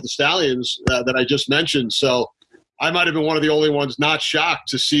situation with the Stallions that I just mentioned. So I might have been one of the only ones not shocked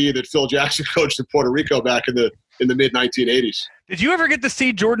to see that Phil Jackson coached in Puerto Rico back in the mid-1980s. Did you ever get to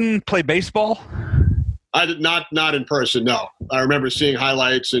see Jordan play baseball? I did not in person, no. I remember seeing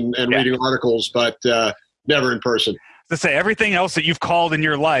highlights and reading articles, but never in person. To say everything else that you've called in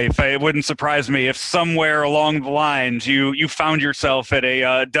your life, it wouldn't surprise me if somewhere along the lines you found yourself at a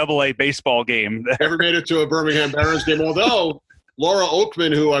AA baseball game. Never made it to a Birmingham Barons game, although Laura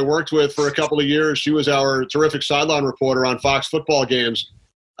Oakman, who I worked with for a couple of years, she was our terrific sideline reporter on Fox football games.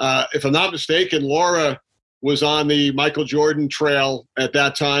 If I'm not mistaken, Laura was on the Michael Jordan trail at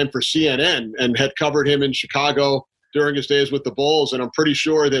that time for CNN and had covered him in Chicago during his days with the Bulls. And I'm pretty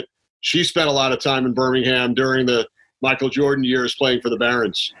sure that she spent a lot of time in Birmingham during the Michael Jordan years playing for the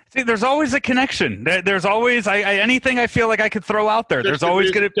Barons. See, there's always a connection. There's always anything I feel like I could throw out there. There's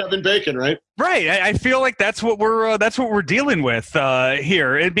always going to Kevin Bacon, right? Right. I feel like that's what we're dealing with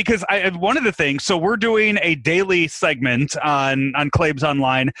here. Because one of the things. So we're doing a daily segment on Claibs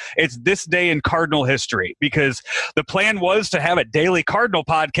Online. It's This Day in Cardinal History, because the plan was to have a daily Cardinal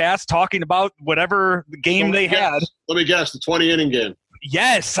podcast talking about whatever game they had. Let me guess, the 20-inning game.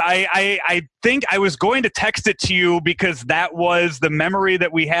 Yes, I think I was going to text it to you because that was the memory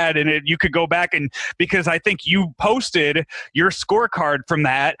that we had, and you could go back and because I think you posted your scorecard from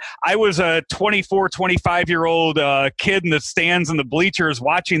that. I was a 24, 25-year-old kid in the stands and the bleachers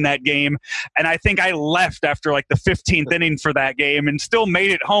watching that game, and I think I left after like the 15th inning for that game and still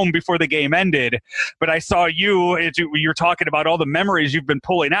made it home before the game ended. But I saw you're talking about all the memories you've been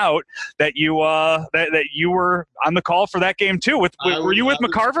pulling out that you were on the call for that game too. Were you with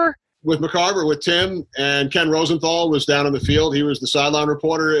McCarver? With McCarver, with Tim, and Ken Rosenthal was down on the field. He was the sideline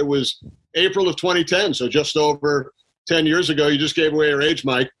reporter. It was April of 2010, so just over 10 years ago. You just gave away your age,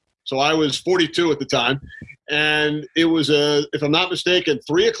 Mike. So I was 42 at the time. And it was, if I'm not mistaken,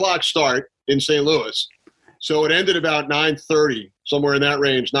 3 o'clock start in St. Louis. So it ended about 9:30, somewhere in that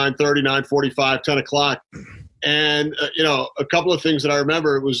range, 9:30, 9:45, 10 o'clock. And, a couple of things that I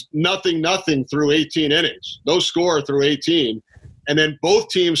remember, it was nothing through 18 innings. No score through 18. And then both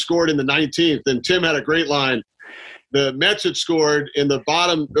teams scored in the 19th. And Tim had a great line. The Mets had scored in the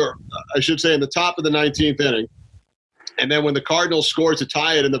bottom, or I should say in the top of the 19th inning. And then when the Cardinals scored to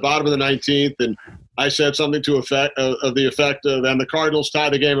tie it in the bottom of the 19th, and I said something to the effect of, and the Cardinals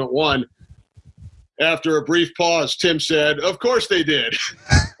tied the game at 1. After a brief pause, Tim said, "Of course they did."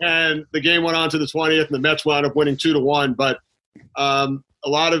 And the game went on to the 20th, and the Mets wound up winning 2-1. But a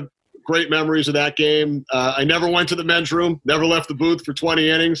lot of great memories of that game. I never went to the men's room, never left the booth for 20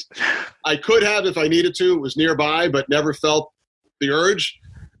 innings. I could have if I needed to. It was nearby, but never felt the urge.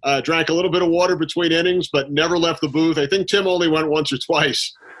 Drank a little bit of water between innings, but never left the booth. I think Tim only went once or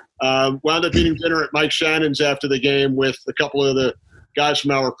twice. Wound up eating dinner at Mike Shannon's after the game with a couple of the guys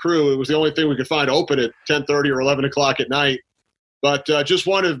from our crew. It was the only thing we could find open at 10:30 or 11 o'clock at night. But just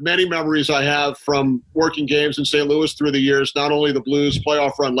one of many memories I have from working games in St. Louis through the years, not only the Blues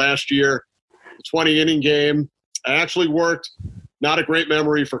playoff run last year, the 20-inning game. I actually worked, not a great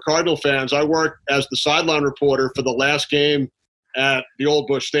memory for Cardinal fans, I worked as the sideline reporter for the last game at the old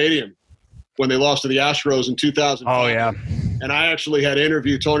Busch Stadium when they lost to the Astros in 2005. Oh, yeah. And I actually had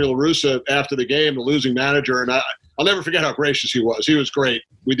interviewed Tony La Russa after the game, the losing manager, and I'll never forget how gracious he was. He was great.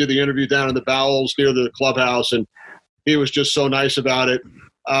 We did the interview down in the bowels near the clubhouse, and he was just so nice about it.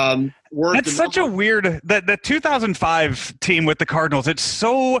 That's such a weird that 2005 team with the Cardinals. It's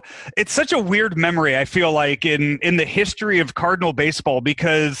such a weird memory. I feel like in the history of Cardinal baseball,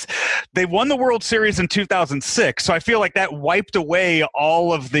 because they won the World Series in 2006. So I feel like that wiped away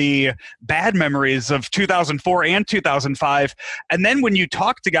all of the bad memories of 2004 and 2005. And then when you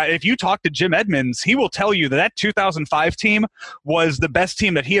talk to if you talk to Jim Edmonds, he will tell you that 2005 team was the best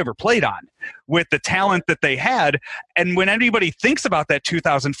team that he ever played on, with the talent that they had. And when anybody thinks about that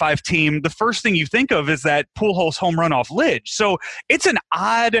 2005 team, the first thing you think of is that Pujols home run off Lidge. So it's an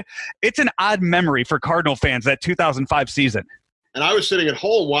odd memory for Cardinal fans, that 2005 season. And I was sitting at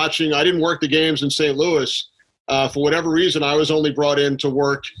home watching. I didn't work the games in St. Louis. For whatever reason, I was only brought in to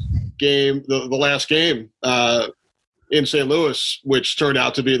work the last game in St. Louis, which turned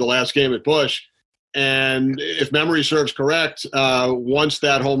out to be the last game at Busch. And if memory serves correct, once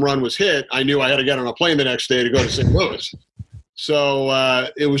that home run was hit, I knew I had to get on a plane the next day to go to St. Louis. So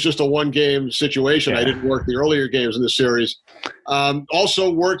it was just a one-game situation. Yeah. I didn't work the earlier games in the series.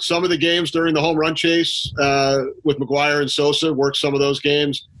 Also worked some of the games during the home run chase with McGuire and Sosa, worked some of those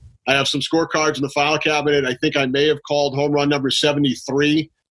games. I have some scorecards in the file cabinet. I think I may have called home run number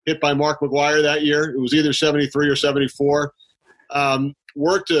 73, hit by Mark McGuire that year. It was either 73 or 74.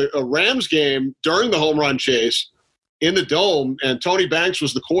 Worked a Rams game during the home run chase in the Dome, and Tony Banks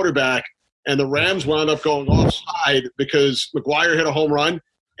was the quarterback, and the Rams wound up going offside because McGuire hit a home run,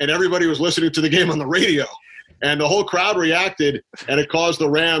 and everybody was listening to the game on the radio. And the whole crowd reacted, and it caused the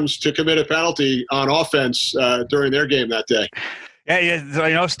Rams to commit a penalty on offense during their game that day.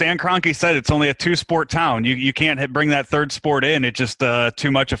 Yeah, Stan Kroenke said it's only a 2-sport town. You can't bring that third sport in. It just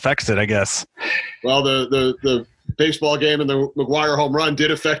too much affects it, I guess. Well, the baseball game and the McGuire home run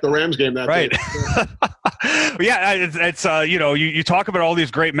did affect the Rams game that day. Right. Yeah, it's you talk about all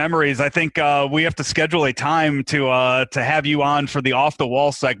these great memories. I think we have to schedule a time to have you on for the off the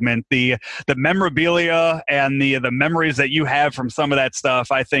wall segment. The memorabilia and the memories that you have from some of that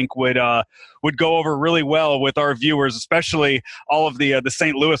stuff, I think would go over really well with our viewers, especially all of the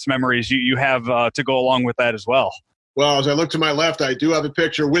St. Louis memories you have to go along with that as well. Well, as I look to my left, I do have a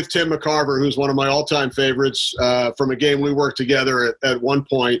picture with Tim McCarver, who's one of my all-time favorites from a game we worked together at one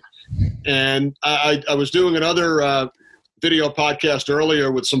point. And I was doing another video podcast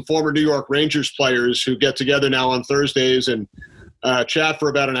earlier with some former New York Rangers players who get together now on Thursdays and chat for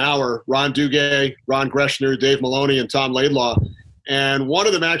about an hour. Ron Duguay, Ron Greshner, Dave Maloney, and Tom Laidlaw. And one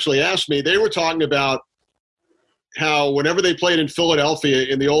of them actually asked me, they were talking about how whenever they played in Philadelphia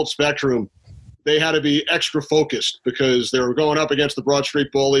in the old Spectrum, they had to be extra focused because they were going up against the Broad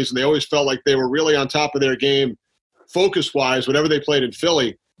Street Bullies, and they always felt like they were really on top of their game focus-wise whenever they played in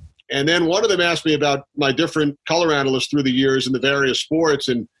Philly. And then one of them asked me about my different color analysts through the years in the various sports,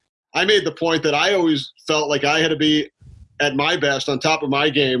 and I made the point that I always felt like I had to be at my best, on top of my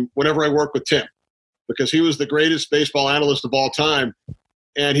game, whenever I worked with Tim, because he was the greatest baseball analyst of all time,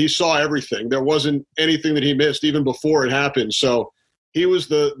 and he saw everything. There wasn't anything that he missed even before it happened. So he was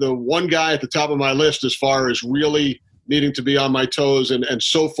the one guy at the top of my list as far as really needing to be on my toes and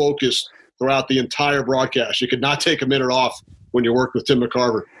so focused throughout the entire broadcast. You could not take a minute off when you worked with Tim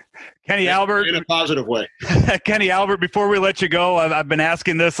McCarver. Kenny Albert. In a positive way. Kenny Albert, before we let you go, I've been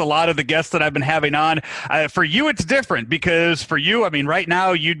asking this a lot of the guests that I've been having on. For you, it's different because for you, I mean, right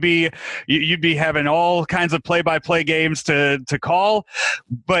now you'd be having all kinds of play-by-play games to call.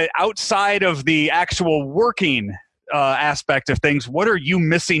 But outside of the actual working aspect of things, what are you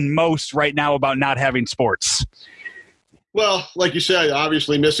missing most right now about not having sports? Well, like you said,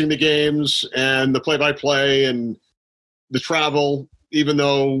 obviously missing the games and the play-by-play and the travel, even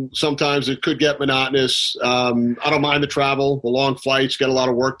though sometimes it could get monotonous. I don't mind the travel, the long flights, get a lot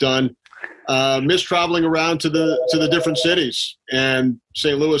of work done. Miss traveling around to the different cities. And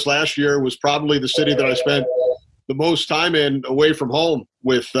St. Louis last year was probably the city that I spent the most time in away from home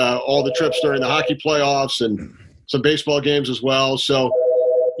with all the trips during the hockey playoffs and some baseball games as well. So,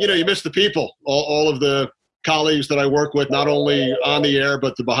 you miss the people, all of the colleagues that I work with, not only on the air,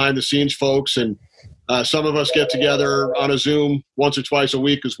 but the behind the scenes folks. And some of us get together on a Zoom once or twice a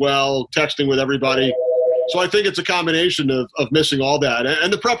week as well, texting with everybody. So I think it's a combination of missing all that.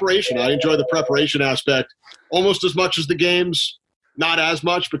 And the preparation. I enjoy the preparation aspect almost as much as the games. Not as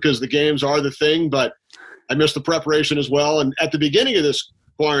much because the games are the thing, but I miss the preparation as well. And at the beginning of this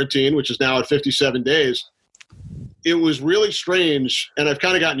quarantine, which is now at 57 days, it was really strange, and I've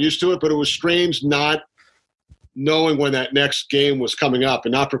kind of gotten used to it, but it was strange not knowing when that next game was coming up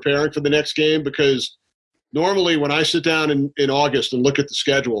and not preparing for the next game, because normally when I sit down in August and look at the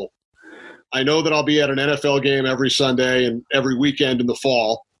schedule, I know that I'll be at an NFL game every Sunday and every weekend in the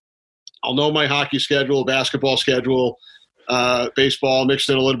fall. I'll know my hockey schedule, basketball schedule, baseball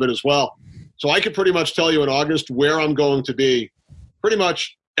mixed in a little bit as well. So I could pretty much tell you in August where I'm going to be pretty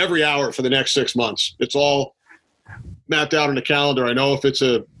much every hour for the next 6 months. It's all mapped out on the calendar. I know if it's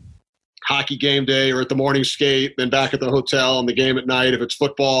a hockey game day or at the morning skate, then back at the hotel and the game at night. If it's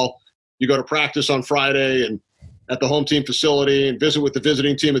football, you go to practice on Friday and at the home team facility and visit with the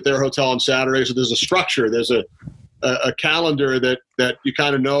visiting team at their hotel on Saturday. So there's a structure. There's a calendar that you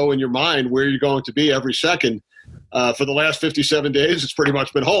kind of know in your mind where you're going to be every second. For the last 57 days, it's pretty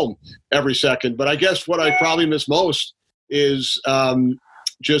much been home every second. But I guess what I probably miss most is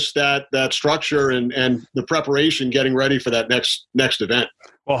just that structure and the preparation, getting ready for that next event.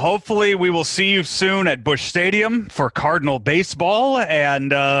 Well, hopefully we will see you soon at Busch Stadium for Cardinal baseball,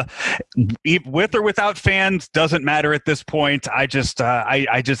 and with or without fans doesn't matter at this point. I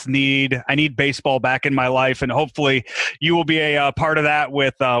need baseball back in my life, and hopefully you will be a part of that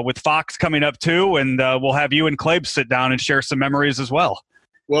with Fox coming up too, and we'll have you and Clabe sit down and share some memories as well.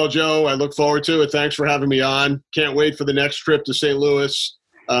 Well, Joe, I look forward to it. Thanks for having me on. Can't wait for the next trip to St. Louis.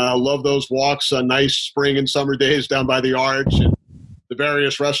 Love those walks on nice spring and summer days down by the Arch and the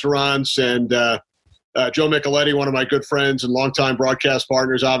various restaurants. And Joe Micheletti, one of my good friends and longtime broadcast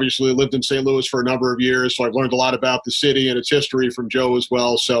partners, obviously lived in St. Louis for a number of years. So I've learned a lot about the city and its history from Joe as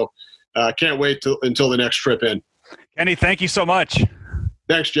well. So can't wait until the next trip in. Kenny, thank you so much.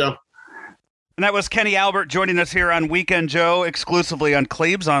 Thanks, Joe. And that was Kenny Albert joining us here on Weekend Joe, exclusively on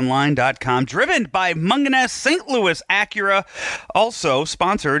ClaibsOnline.com, driven by Mungenast St. Louis Acura, also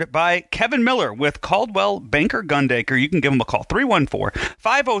sponsored by Kevin Miller with Caldwell Banker Gundaker. You can give him a call,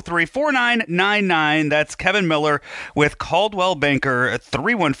 314-503-4999. That's Kevin Miller with Caldwell Banker,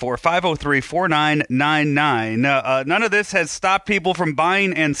 314-503-4999. None of this has stopped people from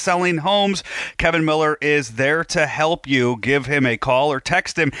buying and selling homes. Kevin Miller is there to help you. Give him a call or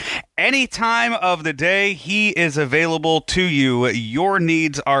text him any time of the day. He is available to you. Your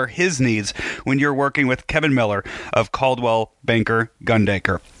needs are his needs when you're working with Kevin Miller of Caldwell Banker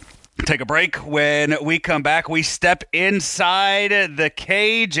Gundaker. Take a break. When we come back, we step inside the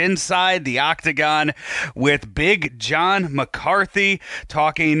cage, inside the octagon, with Big John McCarthy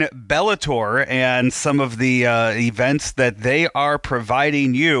talking Bellator and some of the events that they are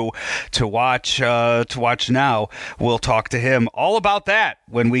providing you to watch now. We'll talk to him all about that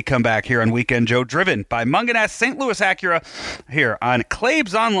when we come back here on Weekend Joe, driven by Mungenast St. Louis Acura, here on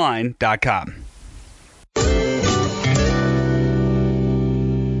ClaibsOnline.com.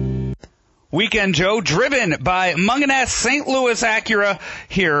 Weekend Joe, driven by Mungenast St. Louis Acura,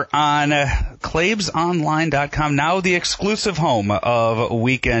 here on ClaibsOnline.com, now the exclusive home of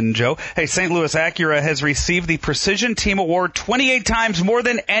Weekend Joe. Hey, St. Louis Acura has received the Precision Team Award 28 times, more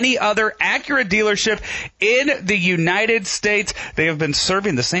than any other Acura dealership in the United States. They have been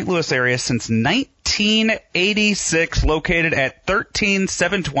serving the St. Louis area since 1986, located at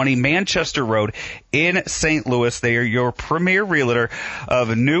 13720 Manchester Road in St. Louis. They are your premier realtor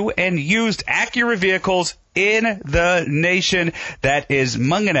of new and used Acura vehicles in the nation. That is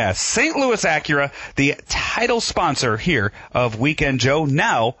Mungenast St. Louis Acura, the title sponsor here of Weekend Joe,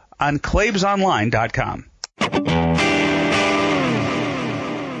 now on ClaibsOnline.com.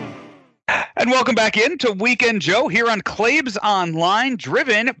 And welcome back into Weekend Joe here on Claibs Online,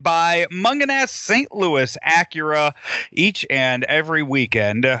 driven by Mungenast St. Louis Acura, each and every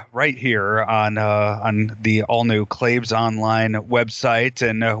weekend, right here on the all-new Claibs Online website.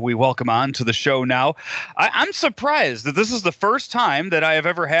 And we welcome on to the show now. I'm surprised that this is the first time that I have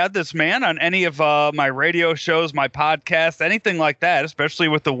ever had this man on any of my radio shows, my podcast, anything like that, especially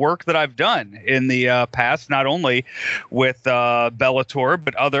with the work that I've done in the past, not only with Bellator,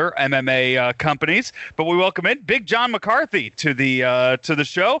 but other MMA companies. But we welcome in Big John McCarthy to the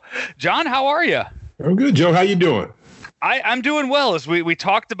show. John, how are you? I'm good, Joe. How you doing? I'm doing well. As we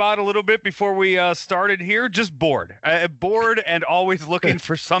talked about a little bit before we started here, just bored and always looking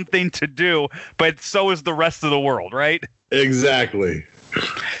for something to do, but so is the rest of the world, right? Exactly.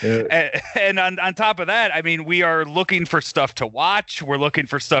 And on top of that, I mean, we are looking for stuff to watch. We're looking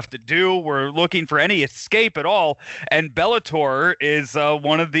for stuff to do. We're looking for any escape at all. And Bellator is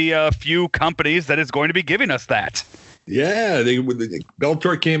one of the few companies that is going to be giving us that. Yeah,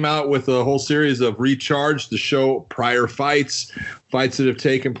 Bellator came out with a whole series of Recharge to show prior fights that have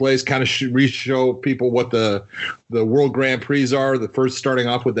taken place, kind of re-show people what the World Grand Prix are, the first starting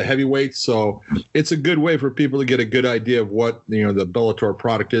off with the heavyweights. So it's a good way for people to get a good idea of what the Bellator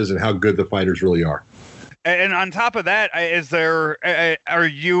product is and how good the fighters really are. And on top of that, are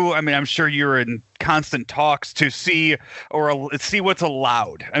you, I mean, I'm sure you're in constant talks to see what's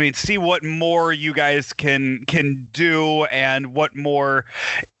allowed. I mean, see what more you guys can do and what more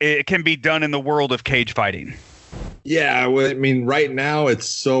it can be done in the world of cage fighting. Yeah, well, I mean, right now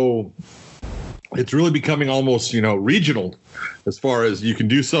it's really becoming almost, regional, as far as you can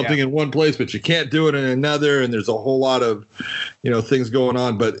do something in one place, but you can't do it in another. And there's a whole lot of, things going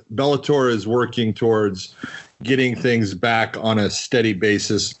on. But Bellator is working towards getting things back on a steady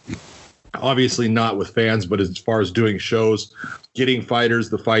basis. Obviously not with fans, but as far as doing shows, getting fighters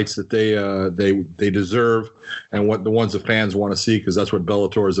the fights that they deserve and what the ones the fans want to see, because that's what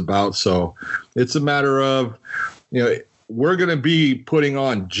Bellator is about. So it's a matter of, we're going to be putting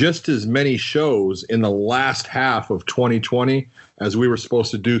on just as many shows in the last half of 2020 as we were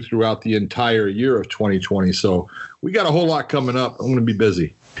supposed to do throughout the entire year of 2020. So we got a whole lot coming up. I'm going to be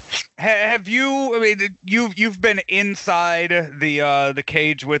busy. Have you? I mean, you've been inside the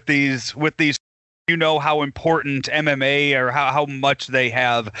cage with these. You know how important MMA or how much they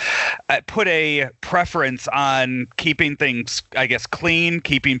have put a preference on keeping things, I guess, clean,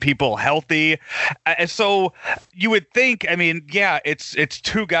 keeping people healthy. So you would think, I mean, yeah, it's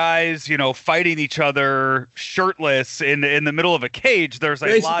two guys, fighting each other shirtless in the middle of a cage. There's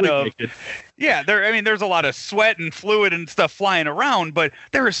a lot of naked. Yeah, there's a lot of sweat and fluid and stuff flying around, but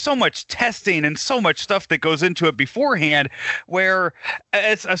there is so much testing and so much stuff that goes into it beforehand, where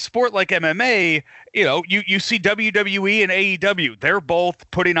as a sport like MMA, you see WWE and AEW, they're both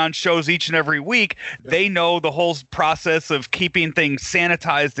putting on shows each and every week. They know the whole process of keeping things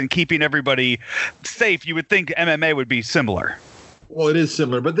sanitized and keeping everybody safe. You would think MMA would be similar. Well, it is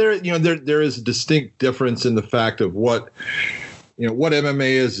similar, but there is a distinct difference in the fact of what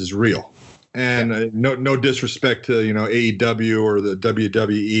MMA is real. And no disrespect to AEW or the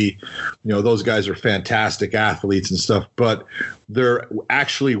WWE, those guys are fantastic athletes and stuff, but they're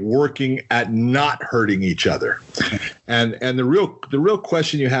actually working at not hurting each other. And the real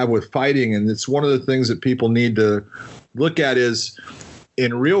question you have with fighting, and it's one of the things that people need to look at, is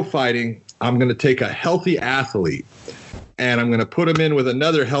in real fighting, I'm going to take a healthy athlete and I'm going to put them in with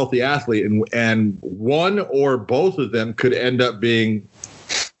another healthy athlete, and one or both of them could end up being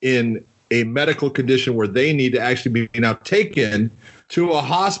in a medical condition where they need to actually be now taken to a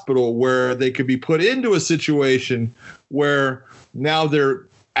hospital where they could be put into a situation where now they're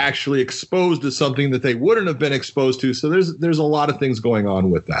actually exposed to something that they wouldn't have been exposed to. So there's a lot of things going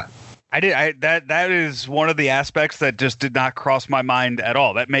on with that. That is one of the aspects that just did not cross my mind at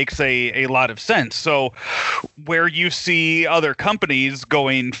all. That makes a lot of sense. So where you see other companies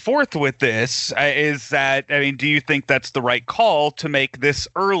going forth with this is that, do you think that's the right call to make this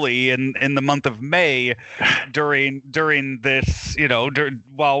early in the month of May during this,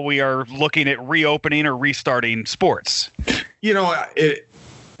 while we are looking at reopening or restarting sports? You're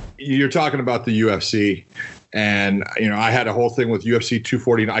talking about the UFC. And, I had a whole thing with UFC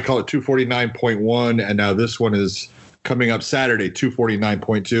 249. I call it 249.1. And now this one is coming up Saturday,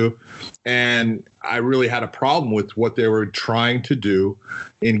 249.2. And I really had a problem with what they were trying to do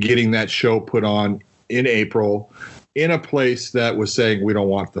in getting that show put on in April in a place that was saying we don't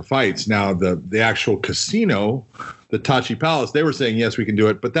want the fights. Now, the actual casino, the Tachi Palace, they were saying, yes, we can do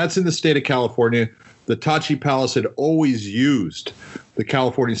it. But that's in the state of California. The Tachi Palace had always used the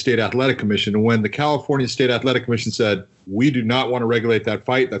California State Athletic Commission. And when the California State Athletic Commission said, we do not want to regulate that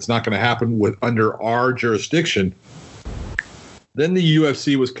fight, that's not going to happen under our jurisdiction, then the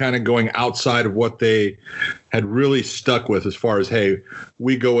UFC was kind of going outside of what they had really stuck with as far as, hey,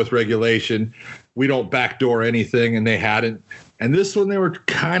 we go with regulation, we don't backdoor anything, and they hadn't. And this one, they were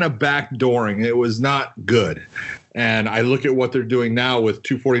kind of backdooring. It was not good. And I look at what they're doing now with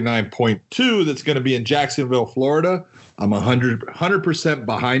 249.2 that's going to be in Jacksonville, Florida. I'm 100%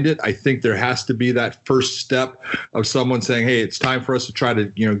 behind it. I think there has to be that first step of someone saying, hey, it's time for us to try to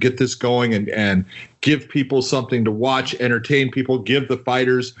get this going and give people something to watch, entertain people, give the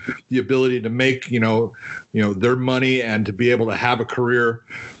fighters the ability to make their money and to be able to have a career.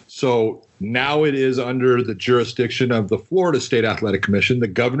 So now it is under the jurisdiction of the Florida State Athletic Commission. The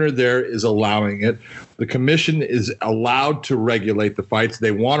governor there is allowing it. The commission is allowed to regulate the fights.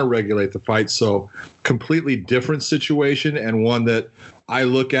 They want to regulate the fights. So completely different situation, and one that I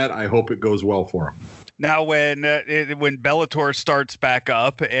look at, I hope it goes well for them. Now, when Bellator starts back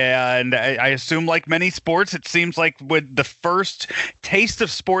up, and I assume like many sports, it seems like with the first taste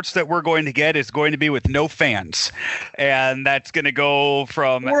of sports that we're going to get is going to be with no fans. And that's going to go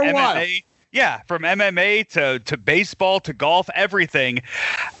from MMA. Yeah, from MMA to baseball to golf, everything.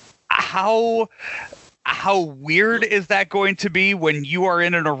 How weird is that going to be when you are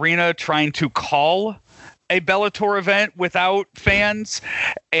in an arena trying to call a Bellator event without fans?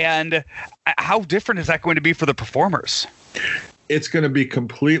 And how different is that going to be for the performers? It's going to be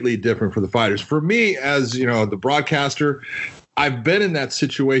completely different for the fighters. For me, as the broadcaster, I've been in that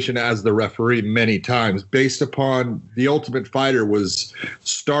situation as the referee many times, based upon The Ultimate Fighter was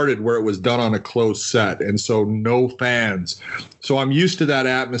started where it was done on a closed set, and so no fans. So I'm used to that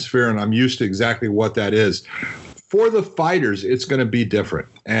atmosphere, and I'm used to exactly what that is. For the fighters, it's going to be different.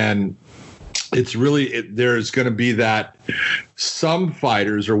 And it's really, there's going to be that some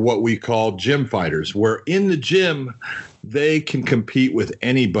fighters are what we call gym fighters, where in the gym, they can compete with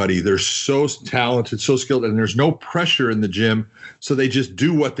anybody. They're so talented, so skilled, and there's no pressure in the gym. So they just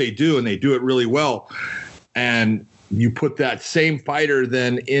do what they do, and they do it really well. And you put that same fighter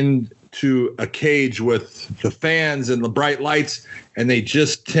then into a cage with the fans and the bright lights, and they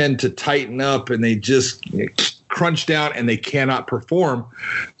just tend to tighten up, and they just crunch down, and they cannot perform.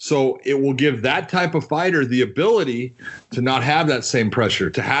 So it will give that type of fighter the ability to not have that same pressure,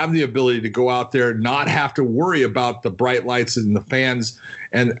 to have the ability to go out there, not have to worry about the bright lights and the fans,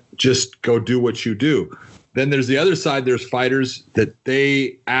 and just go do what you do. Then there's the other side. There's fighters that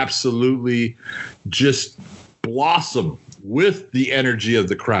they absolutely just blossom with the energy of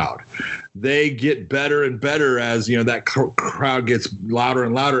the crowd. They get better and better as, that crowd gets louder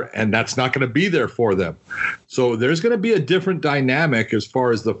and louder, and that's not going to be there for them. So there's going to be a different dynamic as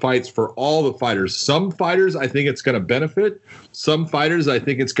far as the fights for all the fighters. Some fighters, I think it's going to benefit. Some fighters, I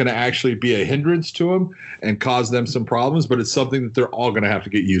think it's going to actually be a hindrance to them and cause them some problems, but it's something that they're all going to have to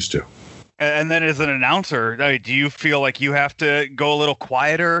get used to. And then as an announcer, do you feel like you have to go a little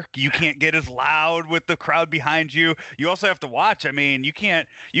quieter? You can't get as loud with the crowd behind you. You also have to watch. I mean, you can't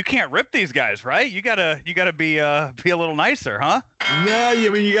rip these guys, right? You gotta be a little nicer, huh? Yeah, I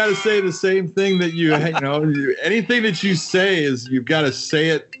mean, you got to say the same thing that anything that you say is you've got to say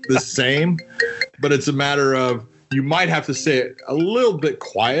it the same, but it's a matter of you might have to say it a little bit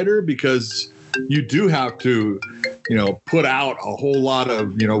quieter because you do have to, put out a whole lot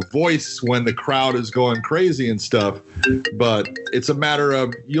of, voice when the crowd is going crazy and stuff. But it's a matter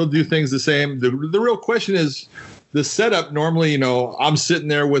of you'll do things the same. The real question is the setup. Normally, I'm sitting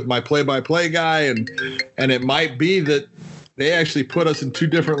there with my play-by-play guy, and it might be that they actually put us in two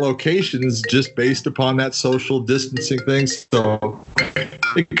different locations just based upon that social distancing thing. So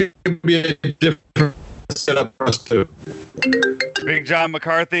it could be a different setup for us too. Big John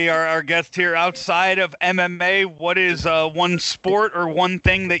McCarthy, our guest here. Outside of MMA, what is one sport or one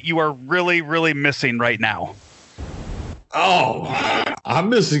thing that you are really, really missing right now? Oh, I'm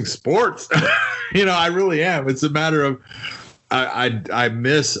missing sports. I really am. It's a matter of I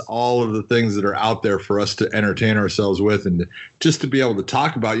miss all of the things that are out there for us to entertain ourselves with and just to be able to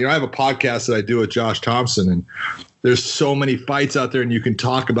talk about. I have a podcast that I do with Josh Thompson, and there's so many fights out there, and you can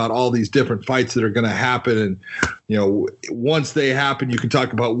talk about all these different fights that are going to happen. And, once they happen, you can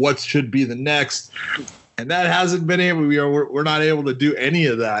talk about what should be the next. And that hasn't been able, we're not able to do any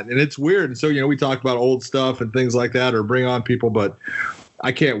of that. And it's weird. And so, we talk about old stuff and things like that or bring on people, but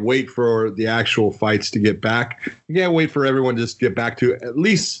I can't wait for the actual fights to get back. I can't wait for everyone to just get back to at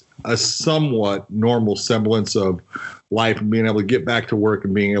least a somewhat normal semblance of life and being able to get back to work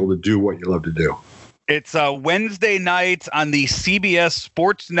and being able to do what you love to do. It's Wednesday night on the CBS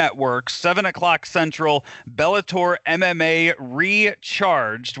Sports Network, 7 o'clock Central, Bellator MMA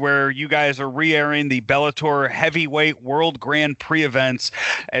Recharged, where you guys are re-airing the Bellator Heavyweight World Grand Prix events.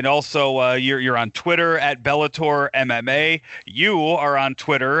 And also you're on Twitter at Bellator MMA. You are on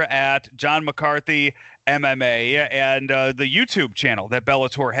Twitter at John McCarthy MMA, and the YouTube channel that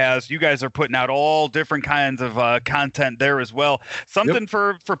Bellator has. You guys are putting out all different kinds of content there as well. Something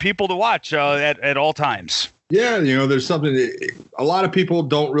for people to watch at all times. Yeah, there's something a lot of people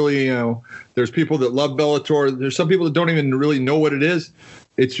don't really, there's people that love Bellator. There's some people that don't even really know what it is.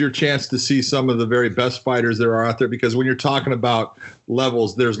 It's your chance to see some of the very best fighters that are out there, because when you're talking about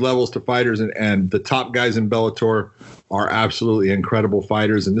levels, there's levels to fighters, and the top guys in Bellator are absolutely incredible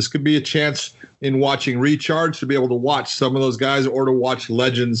fighters. And this could be a chance in watching Recharge to be able to watch some of those guys or to watch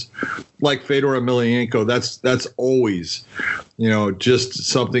legends like Fedor Emelianenko. That's always, just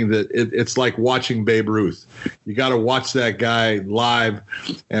something that it's like watching Babe Ruth. You got to watch that guy live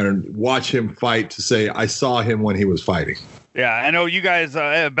and watch him fight to say, I saw him when he was fighting. Yeah, I know you guys.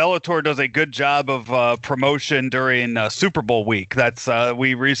 Bellator does a good job of promotion during Super Bowl week. That's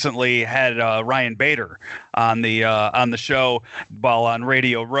we recently had Ryan Bader on the show while on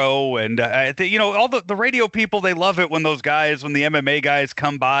Radio Row, and all the radio people, they love it when the MMA guys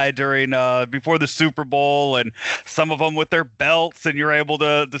come by during before the Super Bowl, and some of them with their belts, and you're able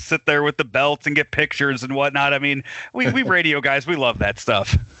to sit there with the belts and get pictures and whatnot. I mean, we radio guys, we love that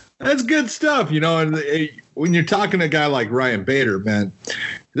stuff. That's good stuff, and when you're talking to a guy like Ryan Bader, man,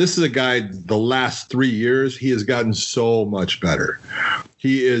 this is a guy, the last 3 years, he has gotten so much better.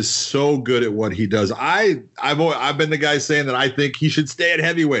 He is so good at what he does. I've been the guy saying that I think he should stay at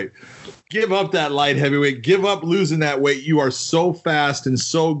heavyweight. Give up that light heavyweight. Give up losing that weight. You are so fast and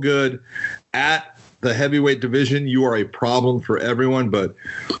so good at the heavyweight division. You are a problem for everyone, but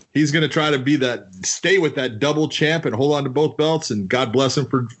he's going to try to stay with that double champ and hold on to both belts, and God bless him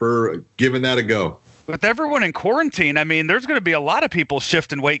for giving that a go. With everyone in quarantine, I mean, there's going to be a lot of people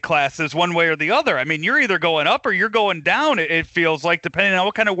shifting weight classes one way or the other. I mean, you're either going up or you're going down, it feels like, depending on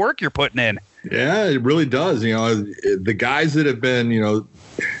what kind of work you're putting in. Yeah, it really does. The guys that have been,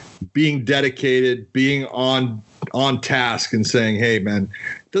 being dedicated, being on task and saying, hey, man,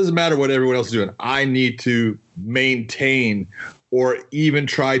 it doesn't matter what everyone else is doing. I need to maintain or even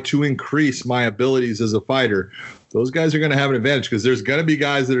try to increase my abilities as a fighter. Those guys are going to have an advantage, because there's going to be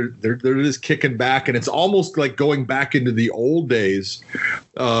guys that are they're just kicking back, and it's almost like going back into the old days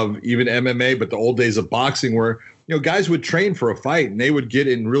of even MMA, but the old days of boxing, where guys would train for a fight and they would get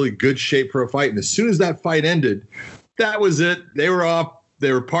in really good shape for a fight, and as soon as that fight ended, that was it. They were off.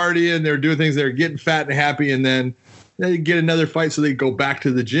 They were partying. They were doing things. They were getting fat and happy, and then They get another fight so they go back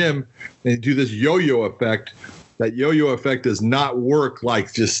to the gym and do this yo-yo effect. That yo-yo effect does not work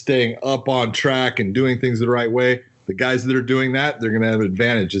like just staying up on track and doing things the right way. The guys that are doing that, they're going to have an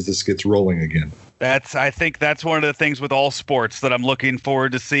advantage as this gets rolling again. I think that's one of the things with all sports that I'm looking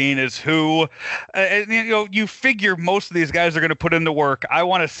forward to seeing is who, you figure most of these guys are going to put in the work. I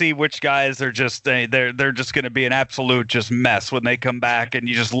want to see which guys are just, they're just going to be an absolute just mess when they come back and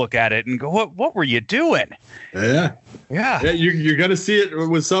you just look at it and go, what were you doing? Yeah. You're going to see it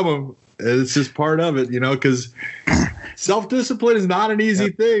with some of them. It's just part of it, because self-discipline is not an easy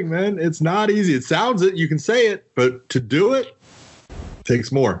thing, man. It's not easy. It sounds it. You can say it, but to do it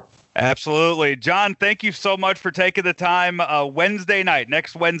takes more. Absolutely. John, thank you so much for taking the time. Next Wednesday night,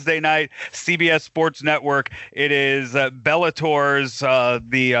 CBS Sports Network. It is Bellator's,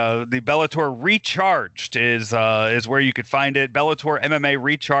 the Bellator Recharged is where you could find it. Bellator MMA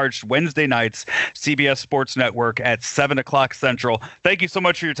Recharged Wednesday nights, CBS Sports Network at 7 o'clock Central. Thank you so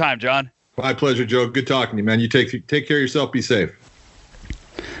much for your time, John. My pleasure, Joe. Good talking to you, man. You take care of yourself. Be safe.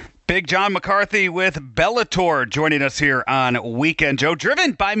 Big John McCarthy with Bellator joining us here on Weekend Joe,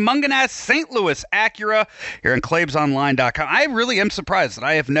 driven by Mungenast St. Louis Acura here on ClaibsOnline.com. I really am surprised that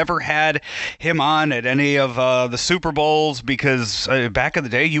I have never had him on at any of the Super Bowls because back in the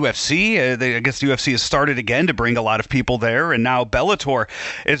day, UFC, I guess UFC has started again to bring a lot of people there, and now Bellator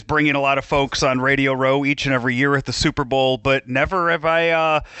is bringing a lot of folks on Radio Row each and every year at the Super Bowl, but never have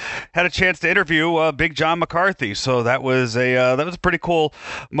I had a chance to interview Big John McCarthy, so that was a pretty cool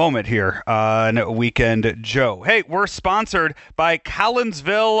moment here on Weekend Joe. Hey, we're sponsored by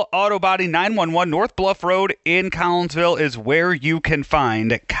Collinsville Auto Body. 911 North Bluff Road in Collinsville is where you can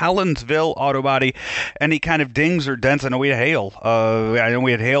find Collinsville Auto Body. Any kind of dings or dents. I know we had hail. I know we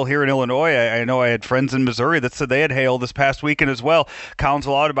had hail here in Illinois. I know I had friends in Missouri that said they had hail this past weekend as well. Collinsville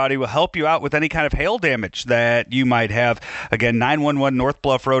Auto Body will help you out with any kind of hail damage that you might have. Again, 911 North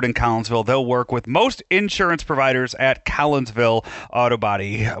Bluff Road in Collinsville. They'll work with most insurance providers at Collinsville Auto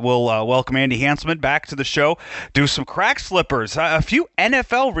Body. We'll welcome Andy Hanselman back to the show, do some crack slippers, a few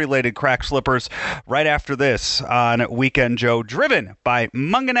NFL-related crack slippers right after this on Weekend Joe, driven by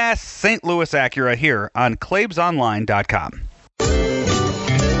Mungenast St. Louis Acura here on ClaibsOnline.com.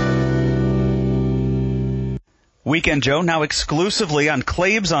 Weekend Joe, now exclusively on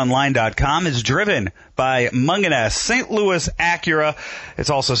ClaibsOnline.com, is driven by Mungenast St. Louis Acura.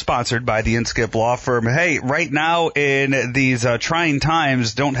 It's also sponsored by the Inskip Law Firm. Hey, right now in these trying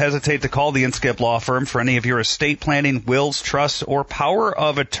times, don't hesitate to call the Inskip Law Firm for any of your estate planning, wills, trusts, or power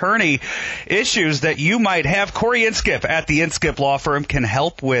of attorney issues that you might have. Corey Inskip at the Inskip Law Firm can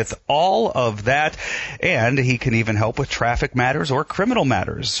help with all of that, and he can even help with traffic matters or criminal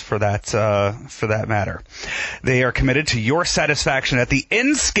matters for that matter. They are committed to your satisfaction at the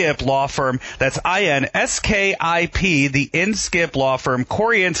Inskip Law Firm. That's INSKIP, the Inskip Law Firm.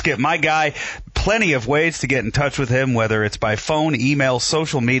 Corey Inskip, my guy. Plenty of ways to get in touch with him, whether it's by phone, email,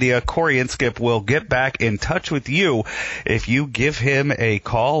 social media. Corey Inskip will get back in touch with you if you give him a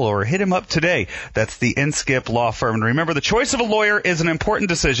call or hit him up today. That's the Inskip Law Firm. And remember, the choice of a lawyer is an important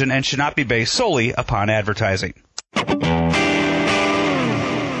decision and should not be based solely upon advertising.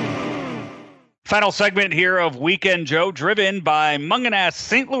 Final segment here of Weekend Joe, driven by Mungenast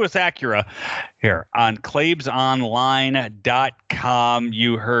St. Louis Acura here on ClaibsOnline.com.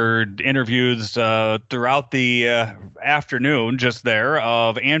 You heard interviews throughout the afternoon just there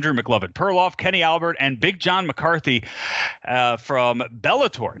of Andrew McLovin, Perloff, Kenny Albert, and Big John McCarthy from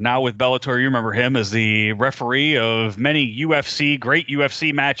Bellator. Now with Bellator, you remember him as the referee of many great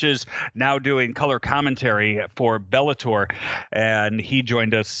UFC matches, now doing color commentary for Bellator. And he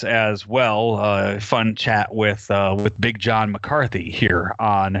joined us as well. Fun chat with Big John McCarthy here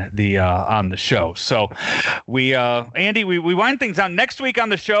on the show. So Andy, we wind things down next week on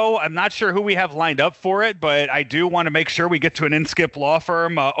the show. I'm not sure who we have lined up for it, but I do want to make sure we get to an Inskip Law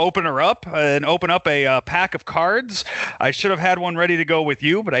Firm opener up and open up a pack of cards. I should have had one ready to go with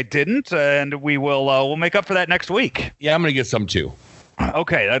you, but I didn't, and we'll make up for that next week. Yeah, I'm gonna get some too.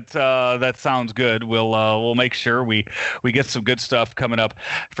 Okay, that sounds good. We'll make sure we get some good stuff coming up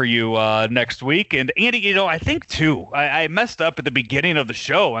for you next week. And Andy, I think too, I messed up at the beginning of the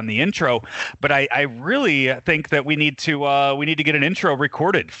show on the intro, but I really think that we need to get an intro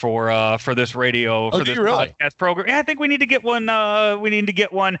recorded for this radio for this podcast program. Yeah, I think we need to get one. We need to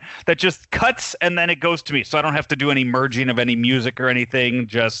get one that just cuts and then it goes to me, so I don't have to do any merging of any music or anything.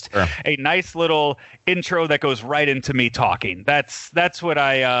 Just a nice little intro that goes right into me talking. That's that's what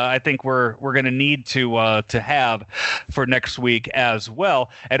I think we're going to need to have for next week as well.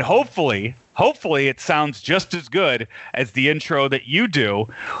 And hopefully it sounds just as good as the intro that you do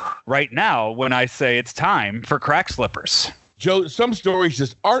right now when I say it's time for Crack Slippers. Joe, some stories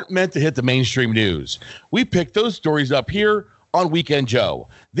just aren't meant to hit the mainstream news. We pick those stories up here on Weekend Joe.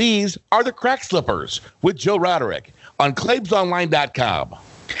 These are the Crack Slippers with Joe Roderick on ClaibsOnline.com.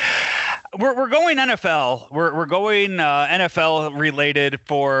 We're going NFL. We're going NFL related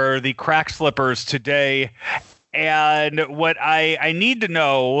for the Crack Slippers today. And what I need to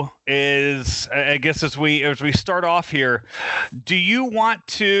know is, I guess as we start off here, do you want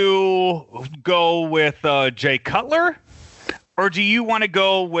to go with Jay Cutler, or do you want to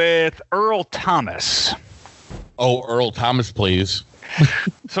go with Earl Thomas? Oh, Earl Thomas, please.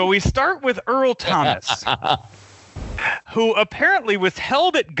 So we start with Earl Thomas, who apparently was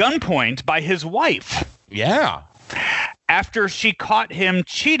held at gunpoint by his wife. Yeah. After she caught him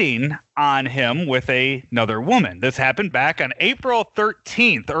cheating on him with another woman. This happened back on April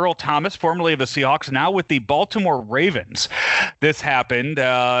 13th. Earl Thomas, formerly of the Seahawks, now with the Baltimore Ravens. This happened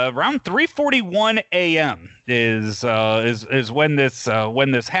around 3:41 a.m. is when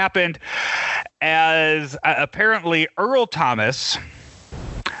this happened. As apparently Earl Thomas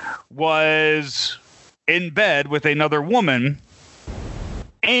was in bed with another woman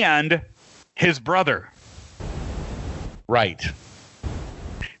and his brother. Right.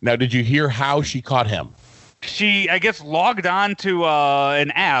 Now, did you hear how she caught him? She, I guess, logged on to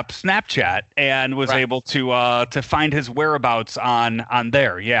an app, Snapchat, and was able to find his whereabouts on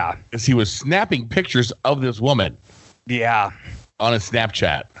there. Yeah, because he was snapping pictures of this woman. Yeah, on his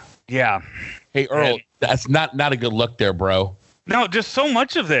Snapchat. Yeah. Hey, Earl, that's not a good look there, bro. No, just so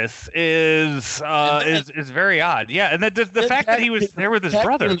much of this is very odd. Yeah, and the fact that he was there with his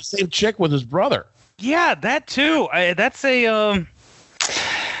brother, the same chick with his brother. Yeah, that too. That's an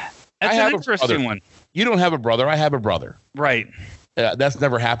interesting one. You don't have a brother. I have a brother. Right. That's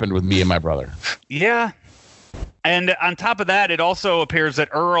never happened with me and my brother. Yeah. And on top of that, it also appears that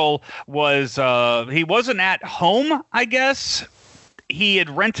Earl was he wasn't at home, I guess. He had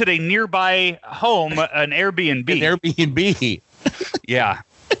rented a nearby home, an Airbnb. An Airbnb. Yeah.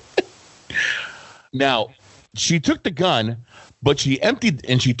 Now, she took the gun, but she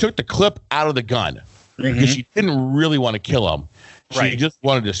took the clip out of the gun because she didn't really want to kill him. She just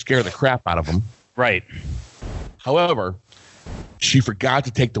wanted to scare the crap out of him. Right. However, she forgot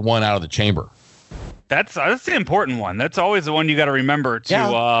to take the one out of the chamber. That's the important one. That's always the one you got to remember to take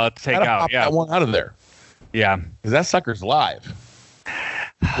out. Pop that one out of there. Yeah. Because that sucker's live.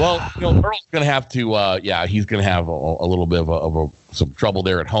 Well, Earl's going to have to, he's going to have a little bit of some trouble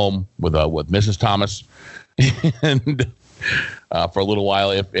there at home with Mrs. Thomas, and for a little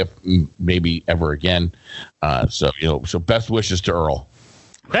while, if maybe ever again. So best wishes to Earl.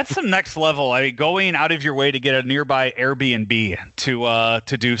 That's some next level. I mean, going out of your way to get a nearby Airbnb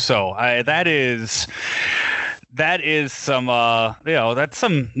to do so. That is some that's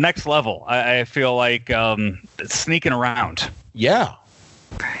some next level. I feel like sneaking around. Yeah.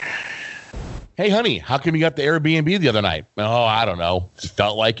 Hey, honey, how come you got the Airbnb the other night? Oh, I don't know. Just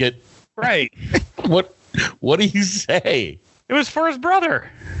felt like it. Right. What do you say? It was for his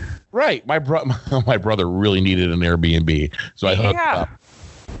brother. Right. My brother really needed an Airbnb, so I hooked up.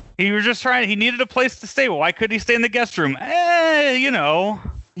 He was just he needed a place to stay. Well, why couldn't he stay in the guest room?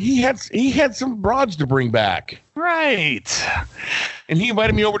 He had some broads to bring back. Right. And he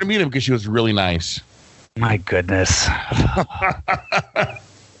invited me over to meet him because she was really nice. My goodness.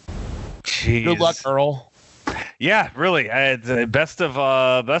 Jeez. Good luck, Earl. Yeah, really. Best of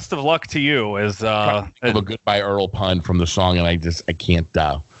luck to you. As a goodbye Earl pun from the song, and I can't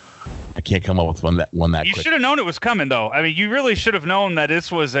come up with one that you quick. Should have known it was coming, though. I mean, you really should have known that this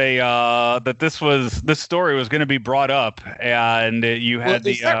was this story was going to be brought up, and you had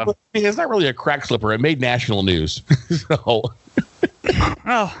it's not really a crack slipper. It made national news. So.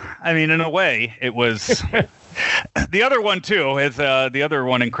 Well, I mean, in a way, it was. The other one too is the other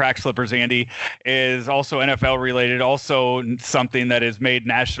one in Crack Slippers, Andy, is also NFL related. Also, something that has made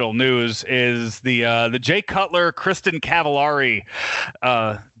national news is the Jay Cutler Kristen Cavallari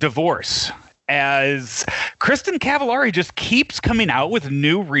divorce. As Kristen Cavallari just keeps coming out with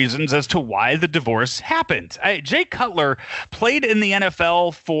new reasons as to why the divorce happened. Jay Cutler played in the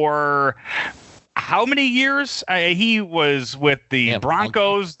NFL for how many years? He was with the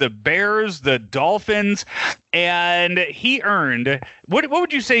Broncos, the Bears, the Dolphins, and he earned what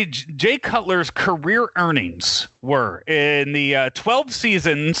would you say Jay Cutler's career earnings were in the 12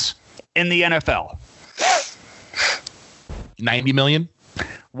 seasons in the NFL? $90 million.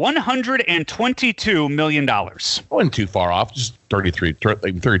 $122 million. Wasn't too far off, just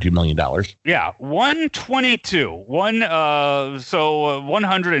 $32 million. Yeah,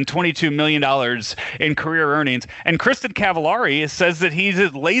 $122 million in career earnings. And Kristen Cavallari says that he's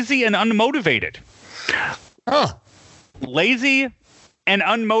lazy and unmotivated. Huh. Lazy and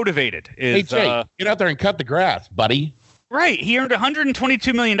unmotivated is. Hey, Jay, get out there and cut the grass, buddy. Right. He earned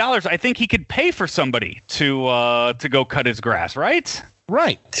 $122 million. I think he could pay for somebody to go cut his grass, right?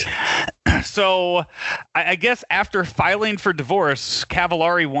 Right. So I guess after filing for divorce,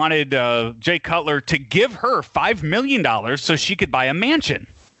 Cavallari wanted Jay Cutler to give her $5 million so she could buy a mansion.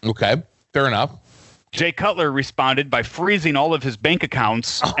 Okay. Fair enough. Jay Cutler responded by freezing all of his bank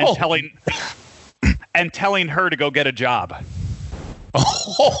accounts and telling her to go get a job.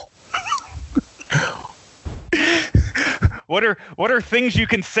 Oh. What are things you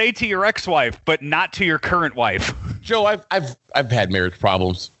can say to your ex-wife but not to your current wife? Joe, I've had marriage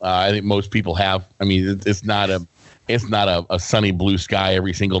problems. I think most people have. I mean, it's not a sunny blue sky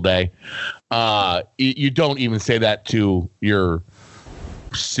every single day. You don't even say that to your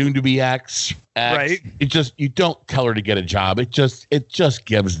soon-to-be ex. Right. You don't tell her to get a job. It just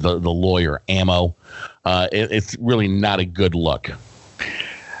gives the lawyer ammo. It's really not a good look.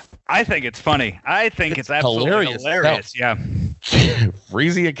 I think it's funny. I think it's absolutely hilarious. Yeah.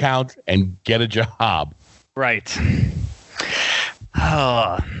 Freeze the account and get a job. Right.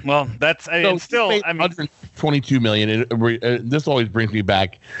 Well, that's still. I mean, $122 million. This always brings me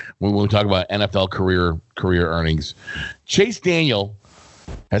back when we talk about NFL career earnings. Chase Daniel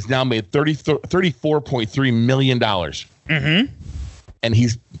has now made $34.3 million. Mm-hmm. And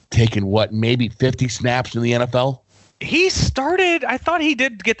he's taken maybe 50 snaps in the NFL. He started. I thought he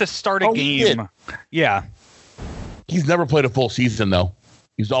did get to start a game. Yeah. He's never played a full season though.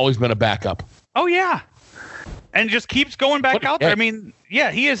 He's always been a backup. Oh yeah. And just keeps going back out there. I mean, yeah,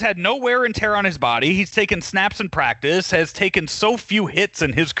 he has had no wear and tear on his body. He's taken snaps in practice, has taken so few hits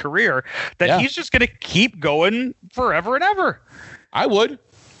in his career that he's just going to keep going forever and ever. I would.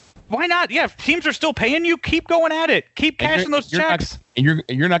 Why not? Yeah, if teams are still paying you, keep going at it. Keep cashing those checks.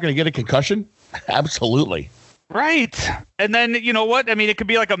 You're not going to get a concussion? Absolutely. Right. And then, you know what? I mean, it could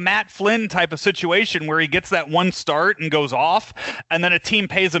be like a Matt Flynn type of situation where he gets that one start and goes off, and then a team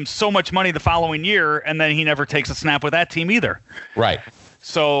pays him so much money the following year, and then he never takes a snap with that team either. Right.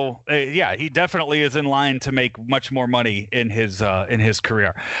 So, yeah, he definitely is in line to make much more money in his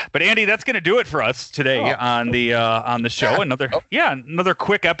career. But Andy, that's going to do it for us today on the show. Another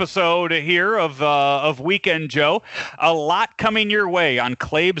quick episode here of Weekend Joe. A lot coming your way on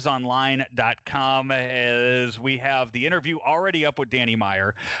ClaibsOnline.com as we have the interview already up with Danny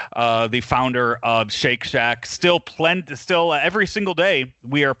Meyer, the founder of Shake Shack. Still every single day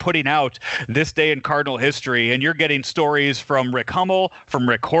we are putting out This Day in Cardinal History, and you're getting stories from Rick Hummel, from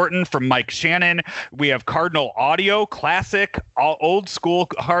Rick Horton, from Mike Shannon. We have Cardinal Audio, classic, old school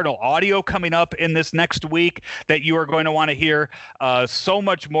Cardinal Audio coming up in this next week that you are going to want to hear. So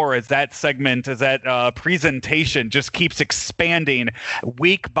much more as that segment, as that presentation just keeps expanding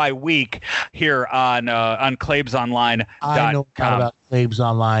week by week here on ClaibsOnline.com. I know about Claibs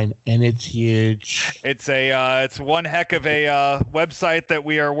Online, and it's huge. It's one heck of a website that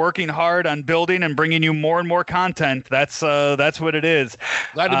we are working hard on building and bringing you more and more content. That's what it is.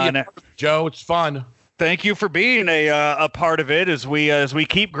 Glad to be a part of it, Joe. It's fun. Thank you for being a part of it as we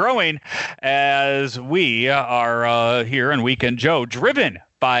keep growing, as we are here on Weekend Joe, driven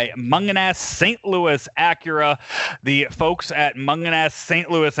by Mungenast St Louis Acura. The folks at Mungenast St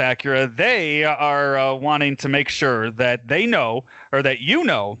Louis Acura, they are wanting to make sure that they know, or that you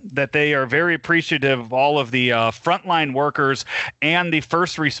know, that they are very appreciative of all of the frontline workers and the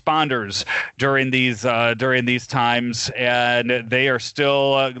first responders during these times, and they are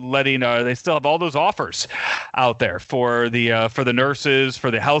still they still have all those offers out there for the nurses, for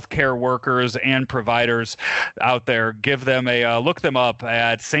the healthcare workers and providers out there. Give them look them up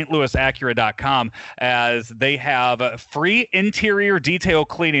at stlouisacura.com, as they have free interior detail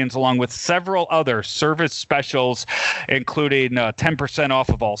cleanings along with several other service specials, including 10% off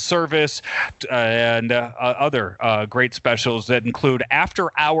of all service and other great specials that include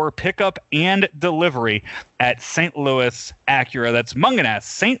after-hour pickup and delivery at St. Louis Acura. That's Mungenast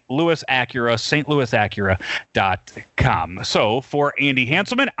St. Louis Acura, stlouisacura.com. So for Andy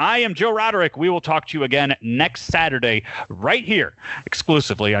Hanselman, I am Joe Roderick. We will talk to you again next Saturday right here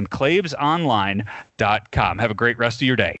exclusively on ClaibsOnline.com. Have a great rest of your day.